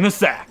back in a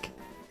sec.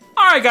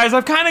 Alright guys,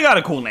 I've kind of got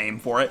a cool name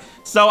for it.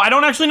 So I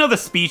don't actually know the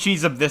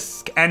species of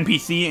this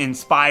NPC in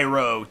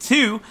Spyro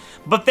 2,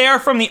 but they are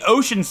from the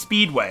Ocean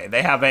Speedway.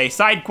 They have a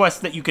side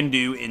quest that you can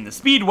do in the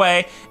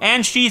Speedway,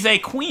 and she's a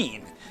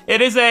queen. It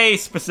is a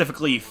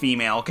specifically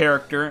female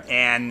character,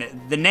 and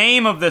the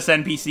name of this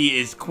NPC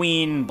is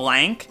Queen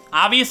Blank.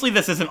 Obviously,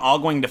 this isn't all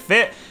going to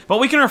fit, but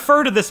we can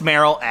refer to this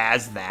Meryl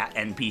as that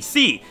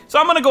NPC. So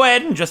I'm gonna go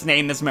ahead and just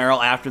name this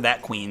Meryl after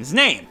that queen's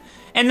name.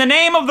 And the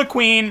name of the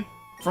queen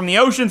from the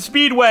Ocean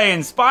Speedway in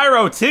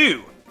Spyro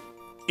 2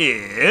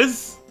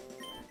 is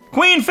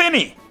Queen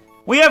Finny.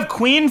 We have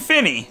Queen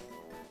Finny,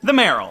 the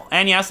Meryl.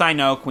 And yes, I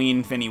know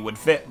Queen Finny would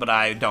fit, but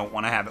I don't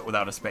want to have it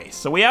without a space.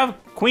 So we have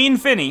Queen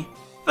Finny,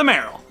 the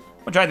Meryl,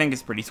 which I think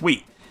is pretty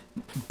sweet.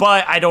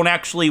 But I don't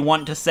actually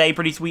want to say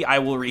pretty sweet. I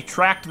will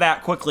retract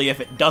that quickly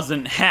if it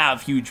doesn't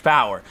have huge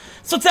power.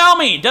 So tell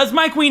me, does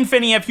my Queen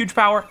Finny have huge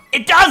power?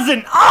 It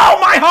doesn't! Oh,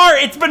 my heart!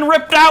 It's been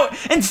ripped out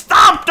and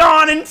stomped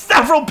on in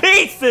several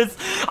pieces!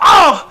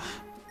 Oh!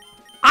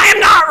 I am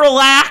not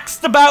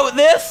relaxed about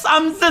this!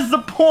 I'm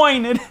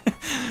disappointed!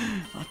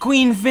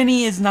 Queen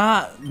Finny is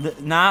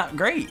not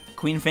great.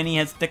 Queen Finny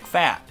has thick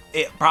fat.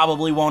 It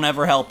probably won't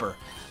ever help her.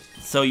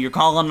 So you're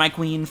calling my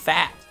queen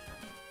fat.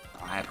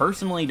 I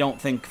personally don't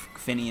think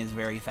Finny is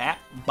very fat,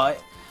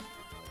 but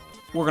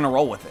we're gonna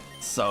roll with it.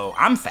 So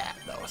I'm fat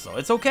though, so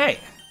it's okay.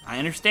 I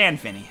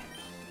understand, Finny.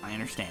 I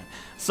understand.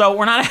 So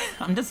we're not,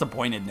 I'm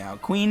disappointed now.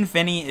 Queen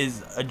Finny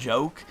is a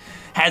joke.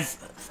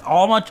 Has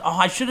all much, oh,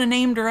 I should have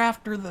named her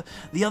after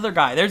the other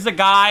guy. There's a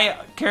guy,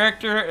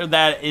 character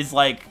that is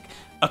like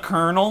a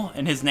colonel,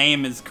 and his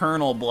name is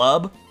Colonel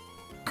Blub.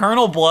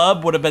 Colonel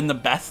Blub would have been the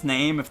best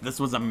name if this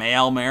was a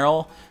male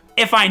Meryl.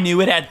 If I knew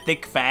it had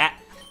thick fat.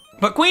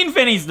 But Queen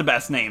Finny's the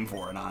best name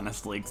for it,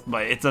 honestly.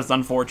 But it's just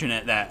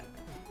unfortunate that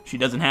she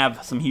doesn't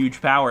have some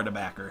huge power to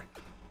back her.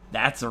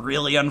 That's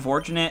really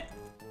unfortunate.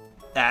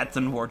 That's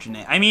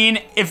unfortunate. I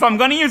mean, if I'm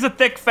gonna use a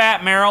thick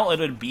fat Meryl, it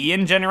would be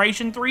in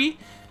Generation 3.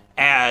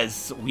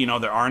 As, you know,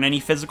 there aren't any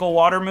physical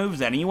water moves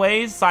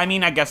anyways. So, I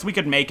mean, I guess we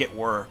could make it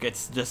work.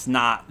 It's just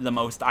not the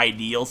most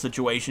ideal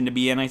situation to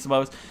be in, I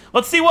suppose.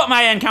 Let's see what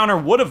my encounter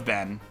would have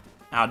been.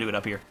 I'll do it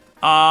up here.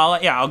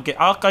 Yeah,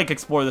 I'll like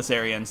explore this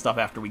area and stuff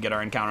after we get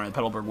our encounter in the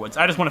Petalburg Woods.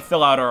 I just want to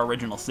fill out our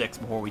original 6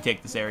 before we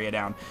take this area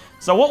down.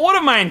 So what would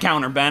have my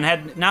encounter been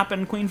had it not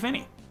been Queen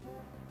Finny?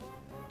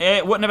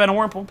 It wouldn't have been a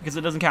Wurmple because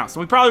it doesn't count. So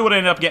we probably would have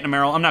ended up getting a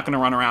Meryl. I'm not going to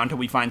run around until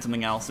we find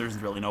something else. There's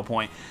really no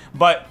point.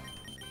 But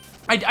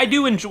I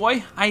do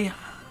enjoy.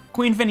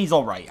 Queen Finny's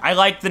all right. I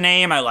like the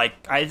name.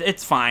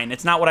 It's fine.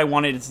 It's not what I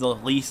wanted. It's the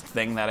least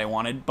thing that I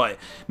wanted. But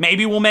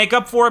maybe we'll make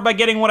up for it by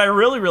getting what I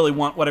really, really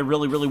want. What I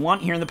really, really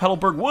want here in the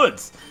Petalburg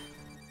Woods.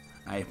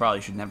 I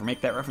probably should never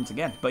make that reference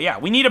again. But yeah,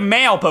 we need a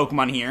male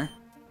Pokemon here.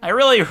 I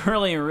really,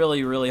 really,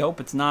 really, really hope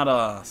it's not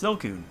a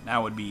Silcoon.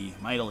 That would be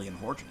mightily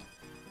unfortunate.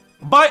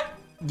 But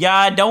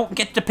yeah, don't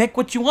get to pick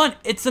what you want.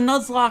 It's a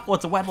Nuzlocke. Well,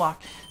 it's a Wedlocke.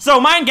 So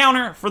my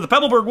encounter for the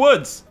Petalburg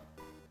Woods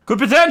could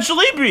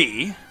potentially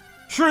be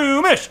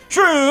Shroomish,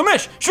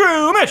 Shroomish,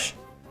 Shroomish.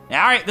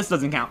 Yeah, all right, this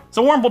doesn't count.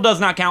 So Wurmple does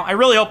not count. I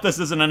really hope this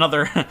isn't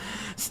another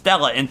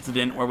Stella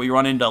incident where we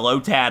run into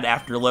Lotad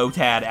after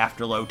Lotad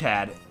after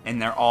Lotad,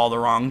 and they're all the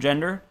wrong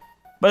gender.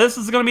 But this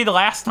is gonna be the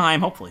last time,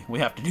 hopefully, we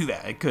have to do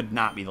that. It could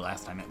not be the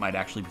last time. It might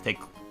actually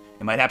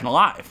it might happen a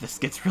lot if this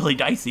gets really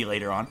dicey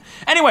later on.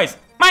 Anyways,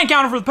 my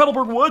encounter for the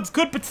Petalburg Woods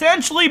could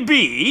potentially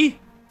be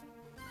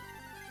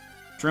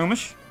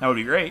Shroomish. That would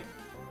be great.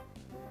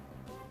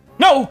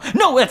 No,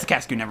 that's a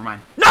Cascoon, never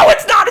mind. No,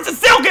 it's not, it's a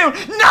Silcoon!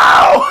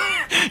 No!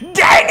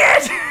 Dang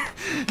it!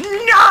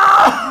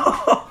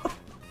 No!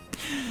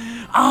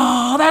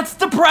 Oh, that's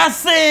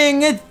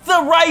depressing! It's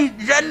the right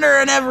gender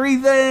and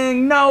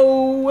everything!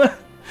 No!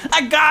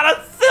 I got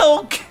a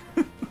Silk!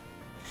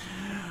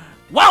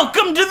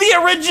 Welcome to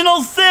the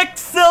original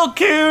 6,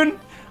 Silcoon!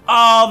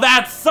 Oh,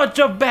 that's such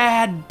a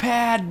bad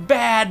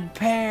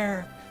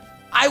pair.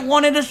 I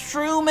wanted a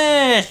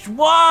Shroomish.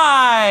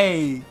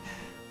 Why?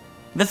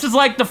 This is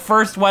like the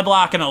first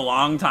Wedlocke in a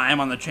long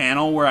time on the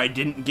channel where I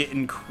didn't get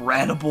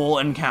incredible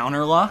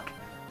encounter luck.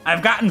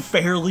 I've gotten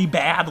fairly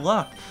bad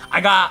luck.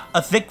 I got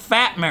a thick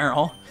fat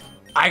Meryl.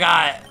 I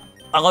got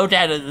a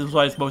Lotad, this is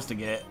what I was supposed to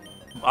get.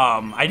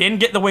 I didn't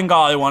get the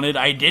Wingull I wanted.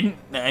 I kind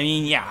of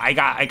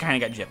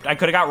got gypped. I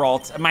could have got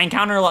Ralts. My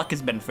encounter luck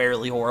has been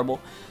fairly horrible.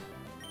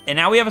 And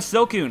now we have a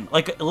Silcoon.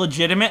 Like,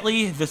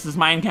 legitimately, this is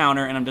my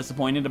encounter, and I'm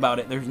disappointed about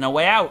it. There's no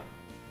way out.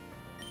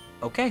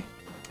 Okay.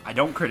 I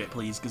don't crit it,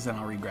 please, because then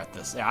I'll regret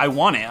this. I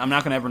want it. I'm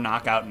not going to ever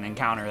knock out an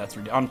encounter. That's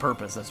on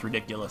purpose. That's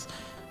ridiculous.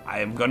 I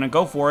am going to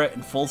go for it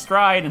in full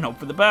stride and hope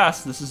for the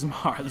best. This is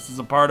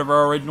a part of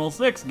our original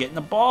 6. Get in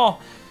the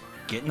ball.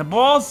 Get in the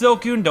ball,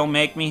 Silcoon. Don't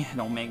make me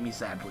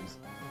sad, please.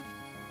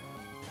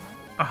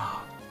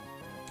 Oh.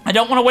 I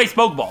don't want to waste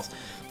Pokeballs,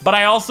 but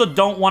I also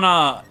don't want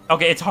to...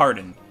 Okay, it's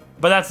hardened.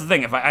 But that's the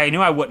thing, if I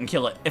knew I wouldn't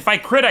kill it. If I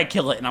crit, I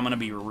kill it, and I'm gonna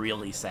be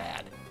really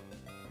sad.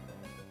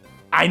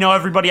 I know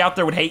everybody out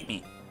there would hate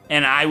me,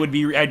 and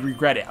I'd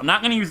regret it. I'm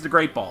not gonna use the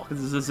Great Ball,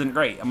 because this isn't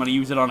great. I'm gonna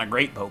use it on a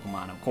great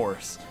Pokemon, of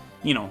course.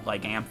 You know,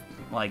 like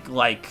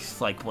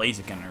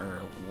Blaziken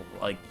or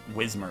like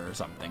Whismur or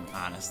something,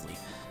 honestly.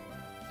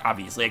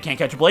 Obviously, I can't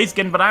catch a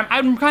Blaziken, but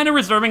I'm kind of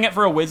reserving it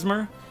for a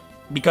Whismur,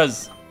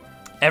 because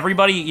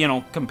everybody, you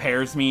know,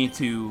 compares me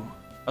to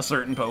a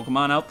certain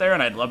Pokemon out there,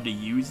 and I'd love to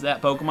use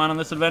that Pokemon on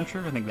this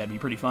adventure. I think that'd be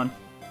pretty fun.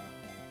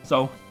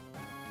 So,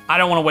 I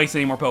don't want to waste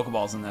any more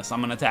Pokeballs in this. I'm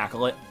going to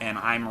tackle it, and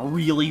I'm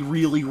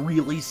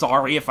really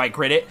sorry if I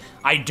crit it.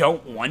 I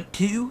don't want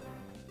to.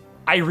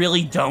 I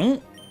really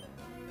don't.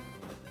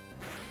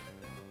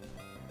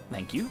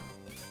 Thank you.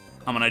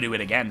 I'm going to do it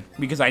again,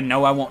 because I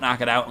know I won't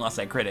knock it out unless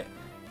I crit it.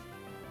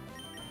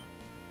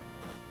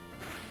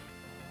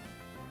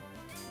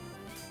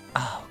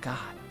 Oh, God.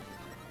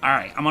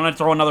 Alright, I'm gonna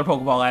throw another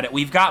Pokeball at it.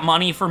 We've got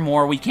money for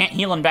more. We can't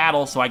heal in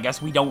battle, so I guess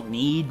we don't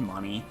need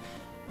money.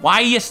 Why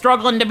are you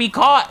struggling to be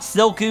caught,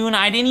 Silcoon?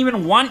 I didn't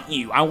even want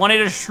you. I wanted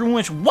a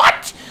Shroomish.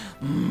 What?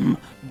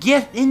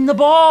 Get in the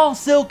ball,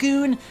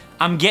 Silcoon.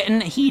 I'm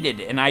getting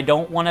heated, and I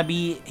don't want to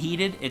be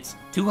heated. It's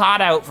too hot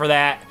out for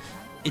that.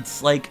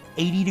 It's like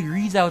 80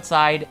 degrees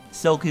outside,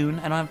 Silcoon.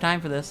 I don't have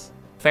time for this.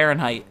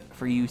 Fahrenheit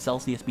for you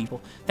Celsius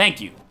people.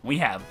 Thank you. We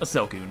have a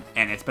Silcoon,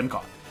 and it's been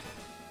caught.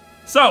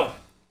 So...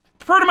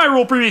 per to my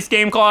rule previous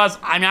game clause,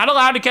 I'm not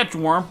allowed to catch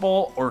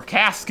Wurmple or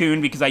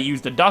Cascoon because I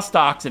used a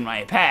Dustox in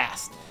my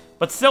past.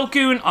 But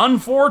Silcoon,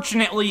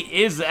 unfortunately,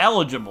 is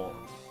eligible.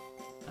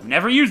 I've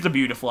never used a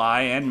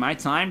Beautifly, and my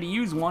time to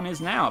use one is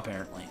now,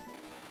 apparently.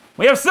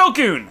 We have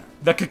Silcoon,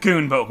 the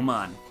Cocoon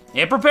Pokemon.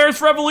 It prepares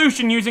for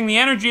evolution using the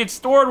energy it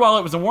stored while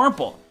it was a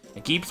Wurmple.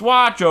 It keeps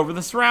watch over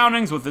the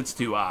surroundings with its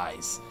 2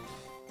 eyes.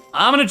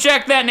 I'm gonna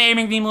check that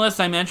naming theme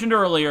list I mentioned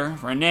earlier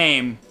for a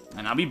name,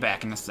 and I'll be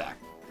back in a sec.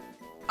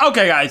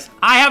 Okay, guys,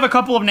 I have a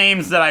couple of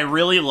names that I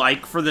really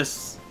like for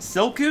this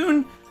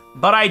Silcoon,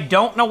 but I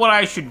don't know what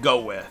I should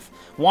go with.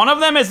 One of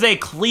them is a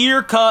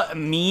clear-cut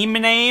meme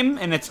name,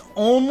 and it's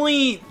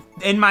only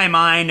in my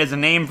mind as a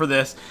name for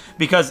this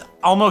because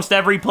almost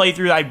every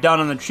playthrough I've done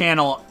on the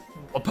channel,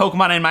 a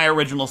Pokemon in my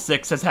original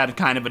 6 has had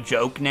kind of a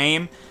joke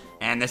name,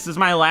 and this is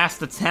my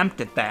last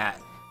attempt at that.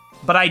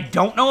 But I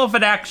don't know if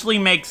it actually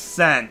makes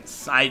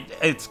sense.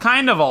 It's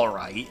kind of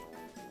alright.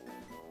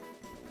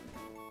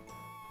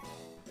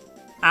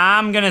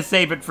 I'm gonna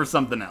save it for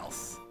something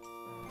else.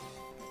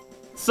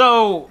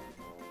 So,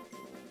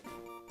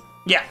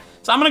 yeah.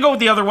 So I'm gonna go with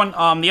the other one.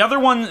 The other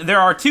one,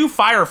 there are 2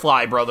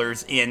 Firefly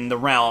brothers in the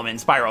realm in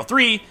Spiral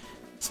 3,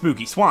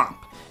 Spooky Swamp.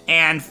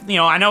 And, you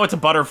know, I know it's a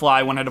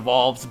butterfly when it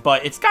evolves,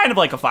 but it's kind of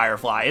like a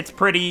firefly. It's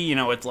pretty, you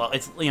know, it's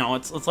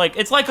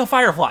like a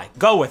firefly.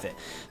 Go with it.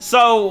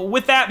 So,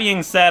 with that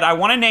being said, I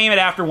want to name it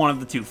after one of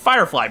the 2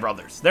 Firefly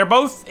brothers. They're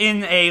both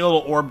in a little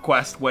orb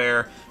quest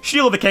where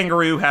Sheila the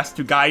kangaroo has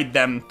to guide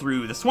them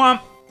through the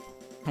swamp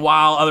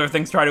while other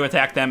things try to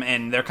attack them,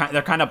 and they're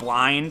kind of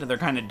blind, they're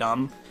kind of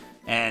dumb,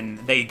 and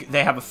they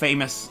have a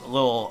famous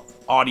little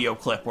audio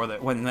clip where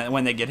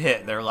when they get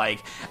hit, they're like,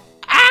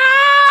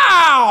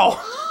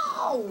 "Ow!"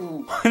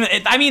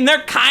 I mean,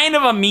 they're kind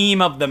of a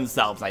meme of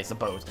themselves, I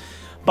suppose.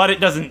 But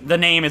the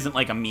name isn't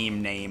like a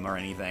meme name or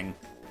anything.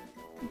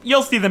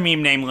 You'll see the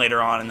meme name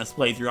later on in this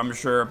playthrough, I'm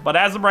sure. But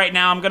as of right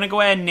now, I'm going to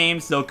go ahead and name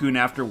Silcoon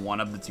after one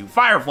of the 2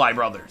 Firefly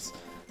brothers.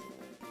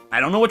 I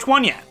don't know which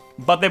one yet,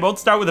 but they both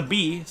start with a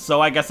B,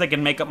 so I guess I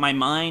can make up my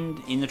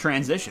mind in the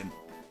transition.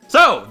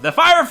 So, the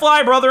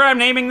Firefly brother I'm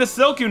naming this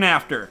Silcoon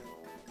after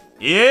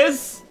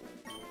is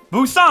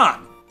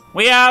Busan.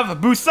 We have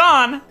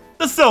Busan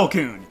the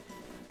Silcoon,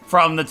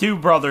 from the 2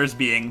 brothers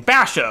being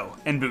Basho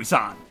and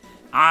Busan.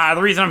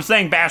 The reason I'm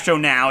saying Basho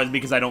now is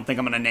because I don't think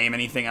I'm going to name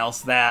anything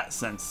else that,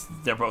 since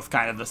they're both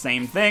kind of the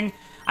same thing.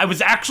 I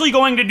was actually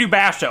going to do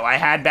Basho. I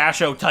had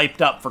Basho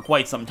typed up for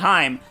quite some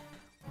time,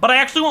 but I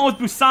actually went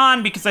with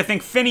Busan because I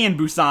think Finny and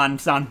Busan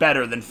sound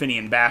better than Finny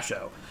and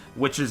Basho.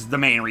 which is the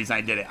main reason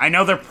I did it. I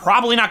know they're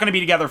probably not going to be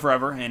together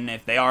forever, and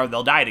if they are,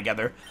 they'll die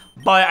together.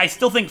 But I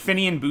still think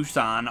Finny and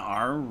Busan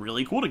are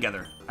really cool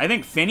together. I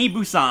think Finny,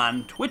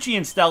 Busan, Twitchy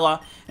and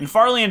Stella, and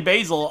Farley and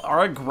Basil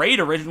are a great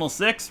original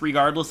 6,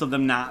 regardless of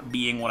them not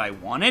being what I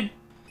wanted.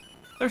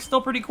 They're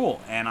still pretty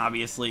cool, and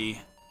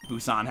obviously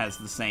Busan has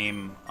the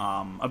same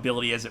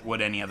ability as it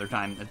would any other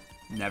time. It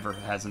never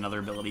has another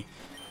ability.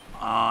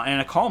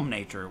 And a calm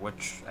nature,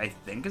 which I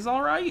think is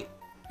alright.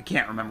 I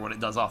can't remember what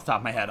it does off the top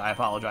of my head. I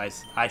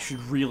apologize. I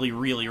should really,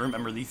 really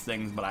remember these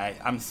things, but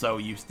I'm so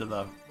used to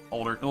the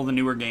the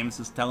newer games,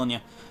 just telling you,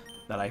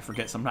 that I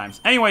forget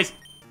sometimes. Anyways,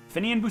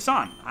 Finny and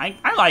Busan.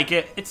 I like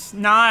it. It's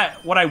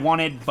not what I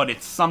wanted, but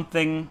it's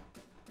something,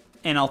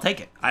 and I'll take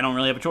it. I don't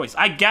really have a choice.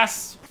 I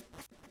guess,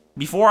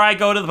 before I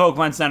go to the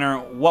Pokemon Center,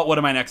 what would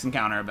my next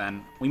encounter have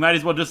been? We might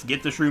as well just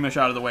get the Shroomish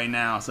out of the way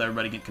now, so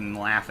everybody can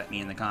laugh at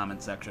me in the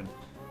comments section.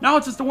 No,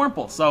 it's just a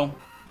Wurmple, so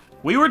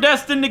we were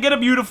destined to get a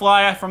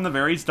Beautifly from the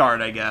very start,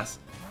 I guess.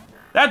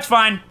 That's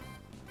fine.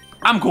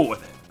 I'm cool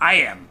with it. I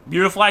am.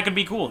 Beautifly could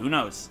be cool. Who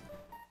knows?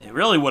 It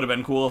really would have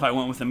been cool if I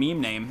went with a meme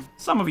name.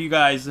 Some of you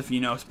guys, if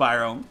you know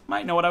Spyro,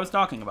 might know what I was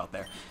talking about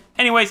there.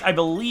 Anyways, I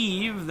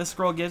believe this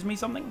scroll gives me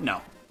something. No.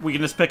 We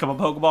can just pick up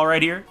a Pokeball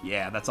right here.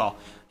 Yeah, that's all.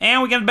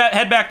 And we can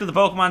head back to the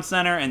Pokemon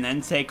Center and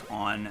then take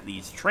on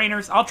these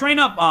trainers. I'll train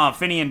up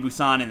Finny and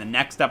Busan in the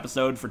next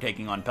episode for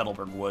taking on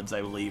Petalburg Woods,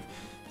 I believe.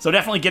 So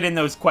definitely get in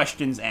those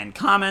questions and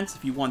comments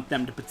if you want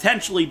them to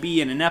potentially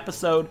be in an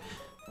episode.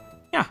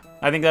 Yeah,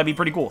 I think that'd be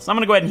pretty cool. So I'm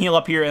going to go ahead and heal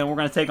up here, and we're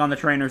going to take on the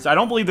trainers. I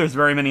don't believe there's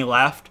very many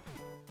left.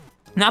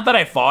 Not that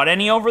I fought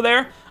any over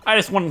there. I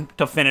just wanted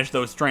to finish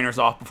those trainers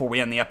off before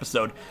we end the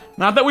episode.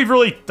 Not that we've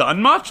really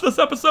done much this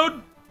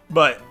episode,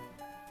 but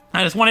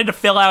I just wanted to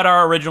fill out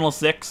our original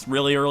 6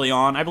 really early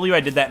on. I believe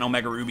I did that in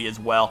Omega Ruby as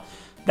well.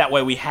 That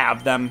way we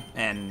have them,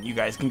 and you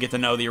guys can get to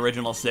know the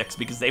original 6,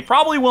 because they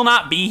probably will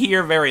not be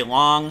here very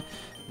long.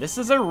 This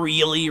is a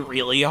really,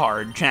 really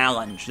hard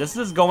challenge. This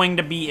is going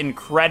to be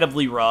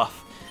incredibly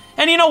rough.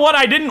 And you know what?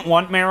 I didn't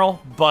want Meryl,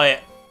 but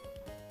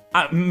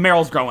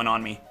Meryl's growing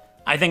on me.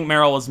 I think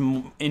Meryl was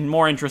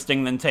more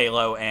interesting than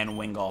Tailo and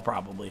Wingull,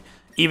 probably.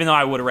 Even though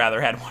I would have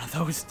rather had one of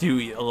those two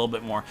a little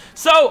bit more.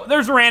 So,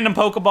 there's a random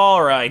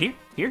Pokeball right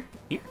here.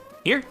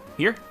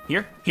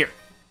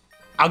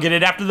 I'll get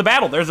it after the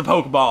battle. There's a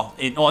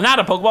Pokeball. Well, not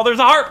a Pokeball, there's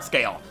a heart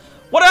scale.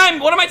 What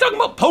am I talking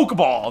about?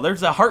 Pokeball.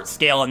 There's a heart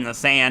scale in the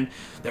sand.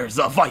 There's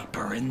a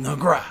Viper in the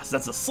grass.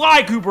 That's a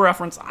Sly Cooper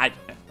reference. I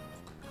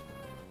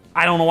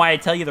don't know why I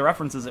tell you the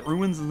references. It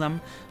ruins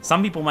them.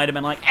 Some people might have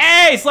been like,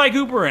 hey, Sly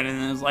Cooper. And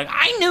it was like,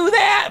 I knew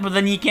that. But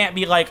then you can't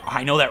be like, oh,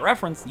 I know that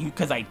reference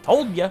because I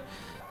told you.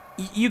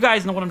 You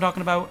guys know what I'm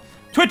talking about.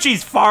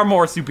 Twitchy's far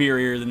more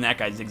superior than that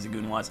guy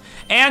Zigzagoon was.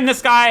 And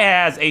this guy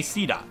has a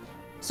C-Dot.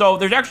 So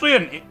there's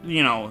actually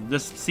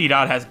this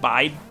C-Dot has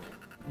Bide.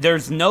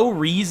 There's no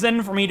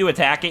reason for me to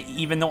attack it,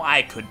 even though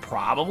I could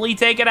probably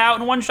take it out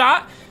in one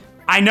shot.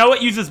 I know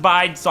it uses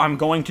Bide, so I'm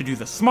going to do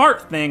the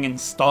smart thing and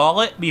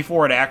stall it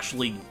before it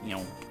actually,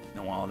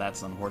 well,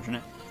 that's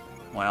unfortunate.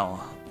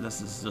 Well,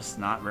 this is just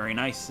not very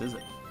nice, is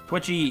it?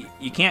 Twitchy,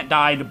 you can't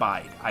die to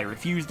Bide. I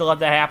refuse to let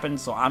that happen,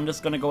 so I'm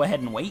just going to go ahead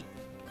and wait.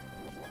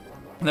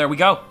 There we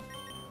go.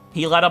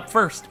 He let up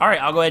first. All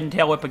right, I'll go ahead and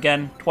Tail Whip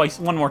again,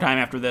 one more time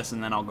after this,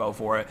 and then I'll go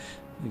for it.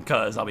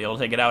 Because I'll be able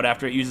to take it out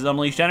after it uses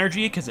Unleashed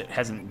Energy, because it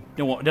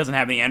doesn't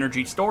have any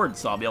energy stored,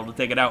 so I'll be able to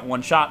take it out in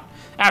one shot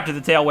after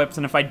the Tail Whips,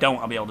 and if I don't,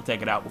 I'll be able to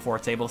take it out before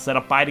it's able to set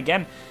up Bide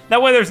again.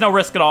 That way there's no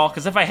risk at all,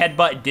 because if I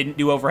Headbutt, it didn't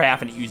do over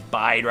half, and it used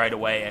Bide right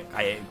away,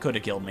 it could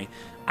have killed me.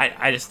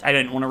 I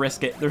didn't want to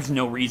risk it. There's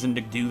no reason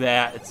to do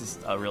that. It's just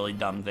a really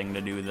dumb thing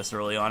to do this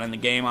early on in the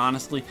game,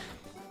 honestly.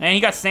 And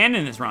he got sand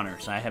in his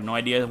runners. I have no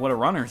idea what a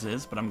runner's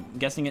is, but I'm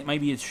guessing it might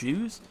be his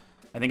shoes.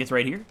 I think it's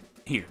right here.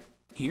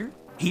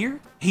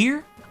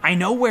 Here. I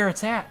know where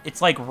it's at.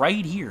 It's like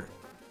right here.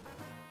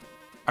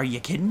 Are you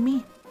kidding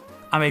me?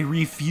 I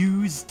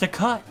refuse to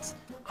cut.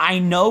 I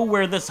know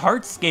where this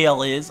heart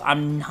scale is.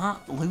 I'm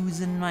not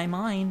losing my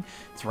mind.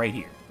 It's right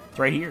here. It's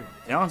right here.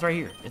 No, it's right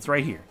here. It's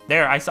right here.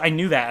 There, I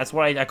knew that. That's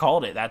what I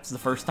called it. That's the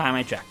first time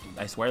I checked.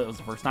 I swear that was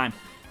the first time.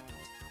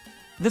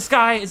 This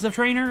guy is a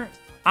trainer.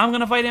 I'm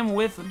gonna fight him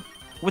with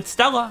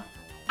Stella.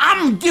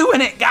 I'm doing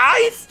it,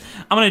 guys!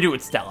 I'm gonna do it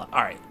with Stella.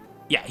 All right.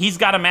 Yeah, he's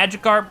got a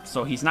Magikarp,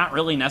 so he's not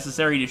really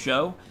necessary to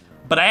show.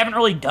 But I haven't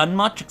really done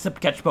much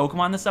except catch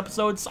Pokemon this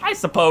episode, so I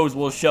suppose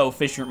we'll show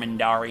Fisherman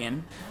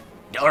Darian.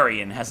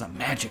 Darian has a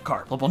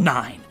Magikarp, level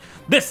 9.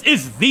 This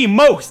is the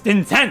most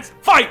intense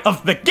fight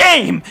of the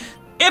game!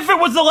 If it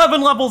was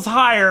 11 levels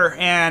higher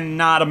and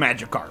not a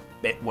Magikarp,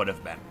 it would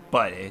have been.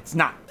 But it's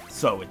not,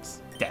 so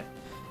it's dead.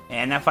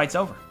 And that fight's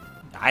over.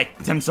 I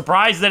am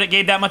surprised that it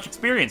gave that much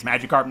experience.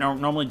 Magikarp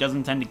normally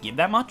doesn't tend to give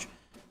that much.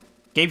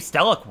 Gave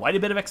Stella quite a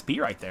bit of XP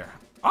right there.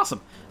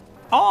 Awesome.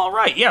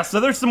 Alright, yeah, so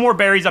there's some more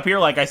berries up here.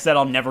 Like I said,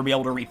 I'll never be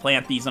able to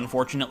replant these,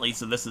 unfortunately,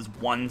 so this is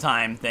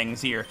one-time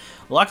things here.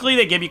 Luckily,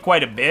 they give you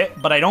quite a bit,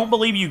 but I don't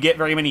believe you get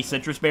very many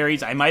citrus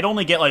berries. I might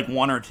only get like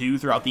 1 or 2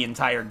 throughout the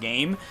entire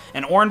game,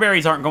 and orange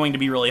berries aren't going to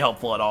be really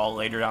helpful at all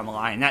later down the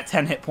line. That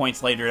 10 hit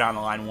points later down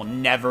the line will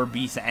never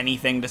be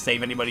anything to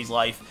save anybody's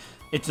life.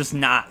 It's just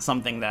not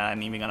something that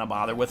I'm even going to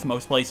bother with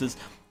most places.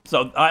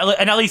 So,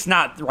 and at least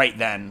not right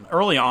then.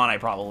 Early on, I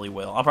probably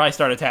will. I'll probably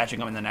start attaching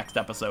them in the next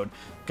episode,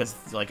 because,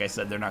 like I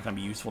said, they're not going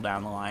to be useful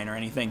down the line or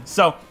anything.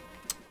 So,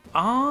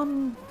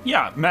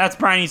 yeah, that's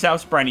Briney's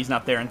house. Briney's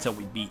not there until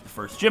we beat the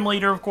first gym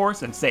leader, of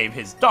course, and save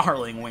his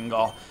darling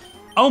Wingull.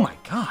 Oh my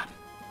god,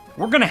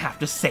 we're going to have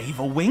to save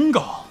a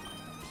Wingull.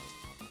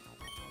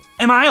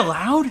 Am I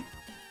allowed?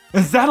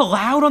 Is that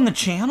allowed on the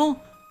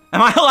channel?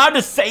 Am I allowed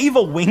to save a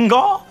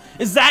Wingull?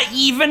 Is that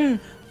even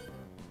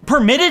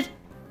permitted?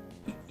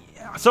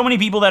 So many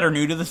people that are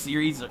new to the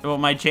series, well,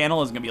 my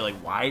channel is gonna be like,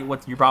 why?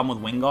 What's your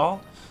problem with Wingull?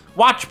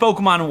 Watch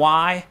Pokemon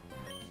Y.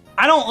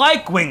 I don't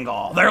like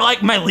Wingull. They're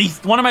like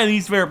one of my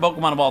least favorite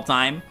Pokemon of all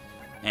time.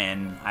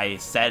 And I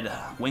said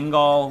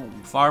Wingull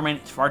far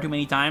too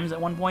many times at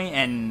one point,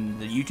 and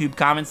the YouTube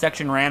comment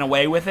section ran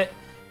away with it.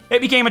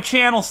 It became a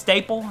channel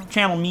staple, a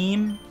channel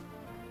meme.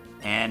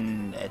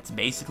 And it's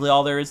basically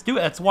all there is to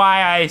it. That's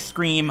why I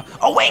scream,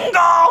 a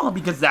Wingull!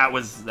 Because that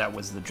was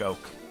the joke.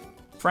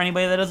 For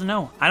anybody that doesn't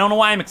know. I don't know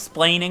why I'm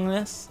explaining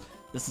this.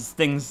 This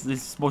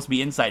is supposed to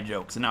be inside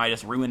jokes, and now I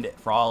just ruined it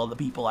for all of the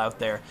people out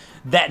there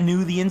that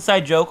knew the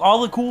inside joke.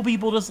 All the cool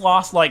people just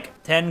lost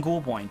like 10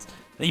 cool points.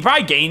 You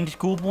probably gained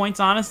cool points,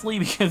 honestly,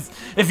 because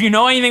if you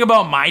know anything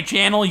about my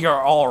channel, you're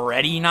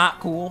already not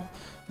cool.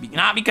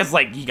 Not because,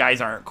 like, you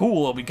guys aren't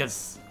cool,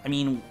 because, I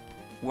mean,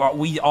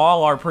 we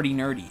all are pretty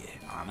nerdy,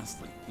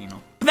 honestly, you know.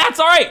 But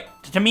that's alright!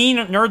 To me,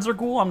 nerds are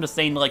cool. I'm just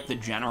saying, like, the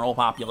general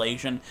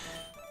population.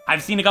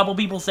 I've seen a couple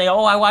people say,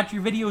 oh, I watch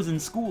your videos in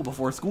school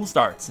before school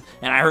starts.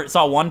 And I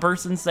saw one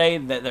person say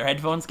that their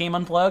headphones came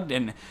unplugged,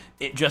 and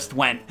it just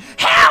went,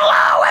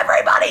 hello,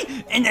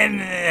 everybody! And then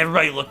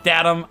everybody looked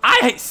at him.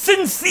 I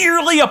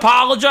sincerely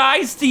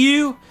apologize to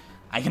you.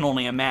 I can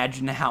only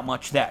imagine how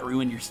much that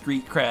ruined your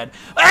street cred.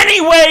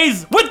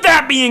 Anyways, with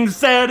that being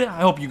said,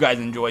 I hope you guys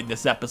enjoyed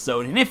this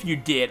episode. And if you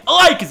did, a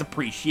like is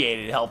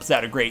appreciated. It helps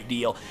out a great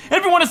deal. And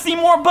if you want to see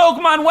more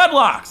Pokemon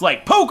Wedlocks,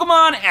 like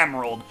Pokemon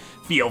Emerald,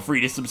 feel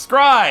free to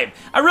subscribe.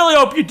 I really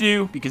hope you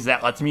do, because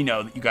that lets me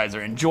know that you guys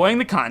are enjoying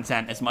the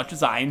content as much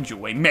as I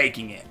enjoy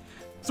making it.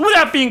 So with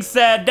that being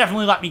said,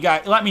 definitely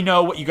let me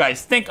know what you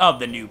guys think of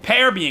the new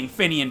pair, being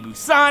Finny and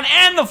Busan,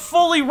 and the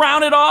fully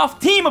rounded off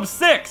team of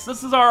 6.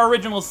 This is our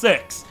original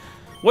 6.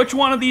 Which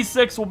one of these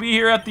 6 will be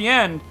here at the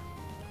end,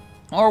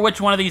 or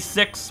which one of these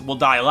 6 will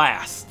die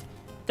last?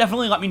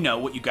 Definitely let me know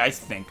what you guys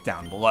think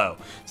down below.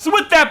 So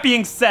with that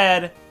being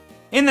said,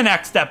 in the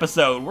next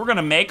episode, we're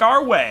gonna make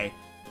our way,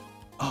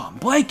 oh, I'm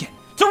blanking,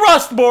 to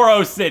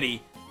Rustboro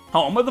City,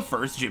 home of the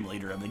first gym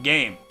leader of the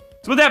game.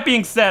 So with that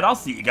being said, I'll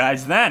see you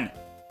guys then.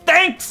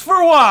 Thanks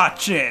for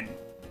watching!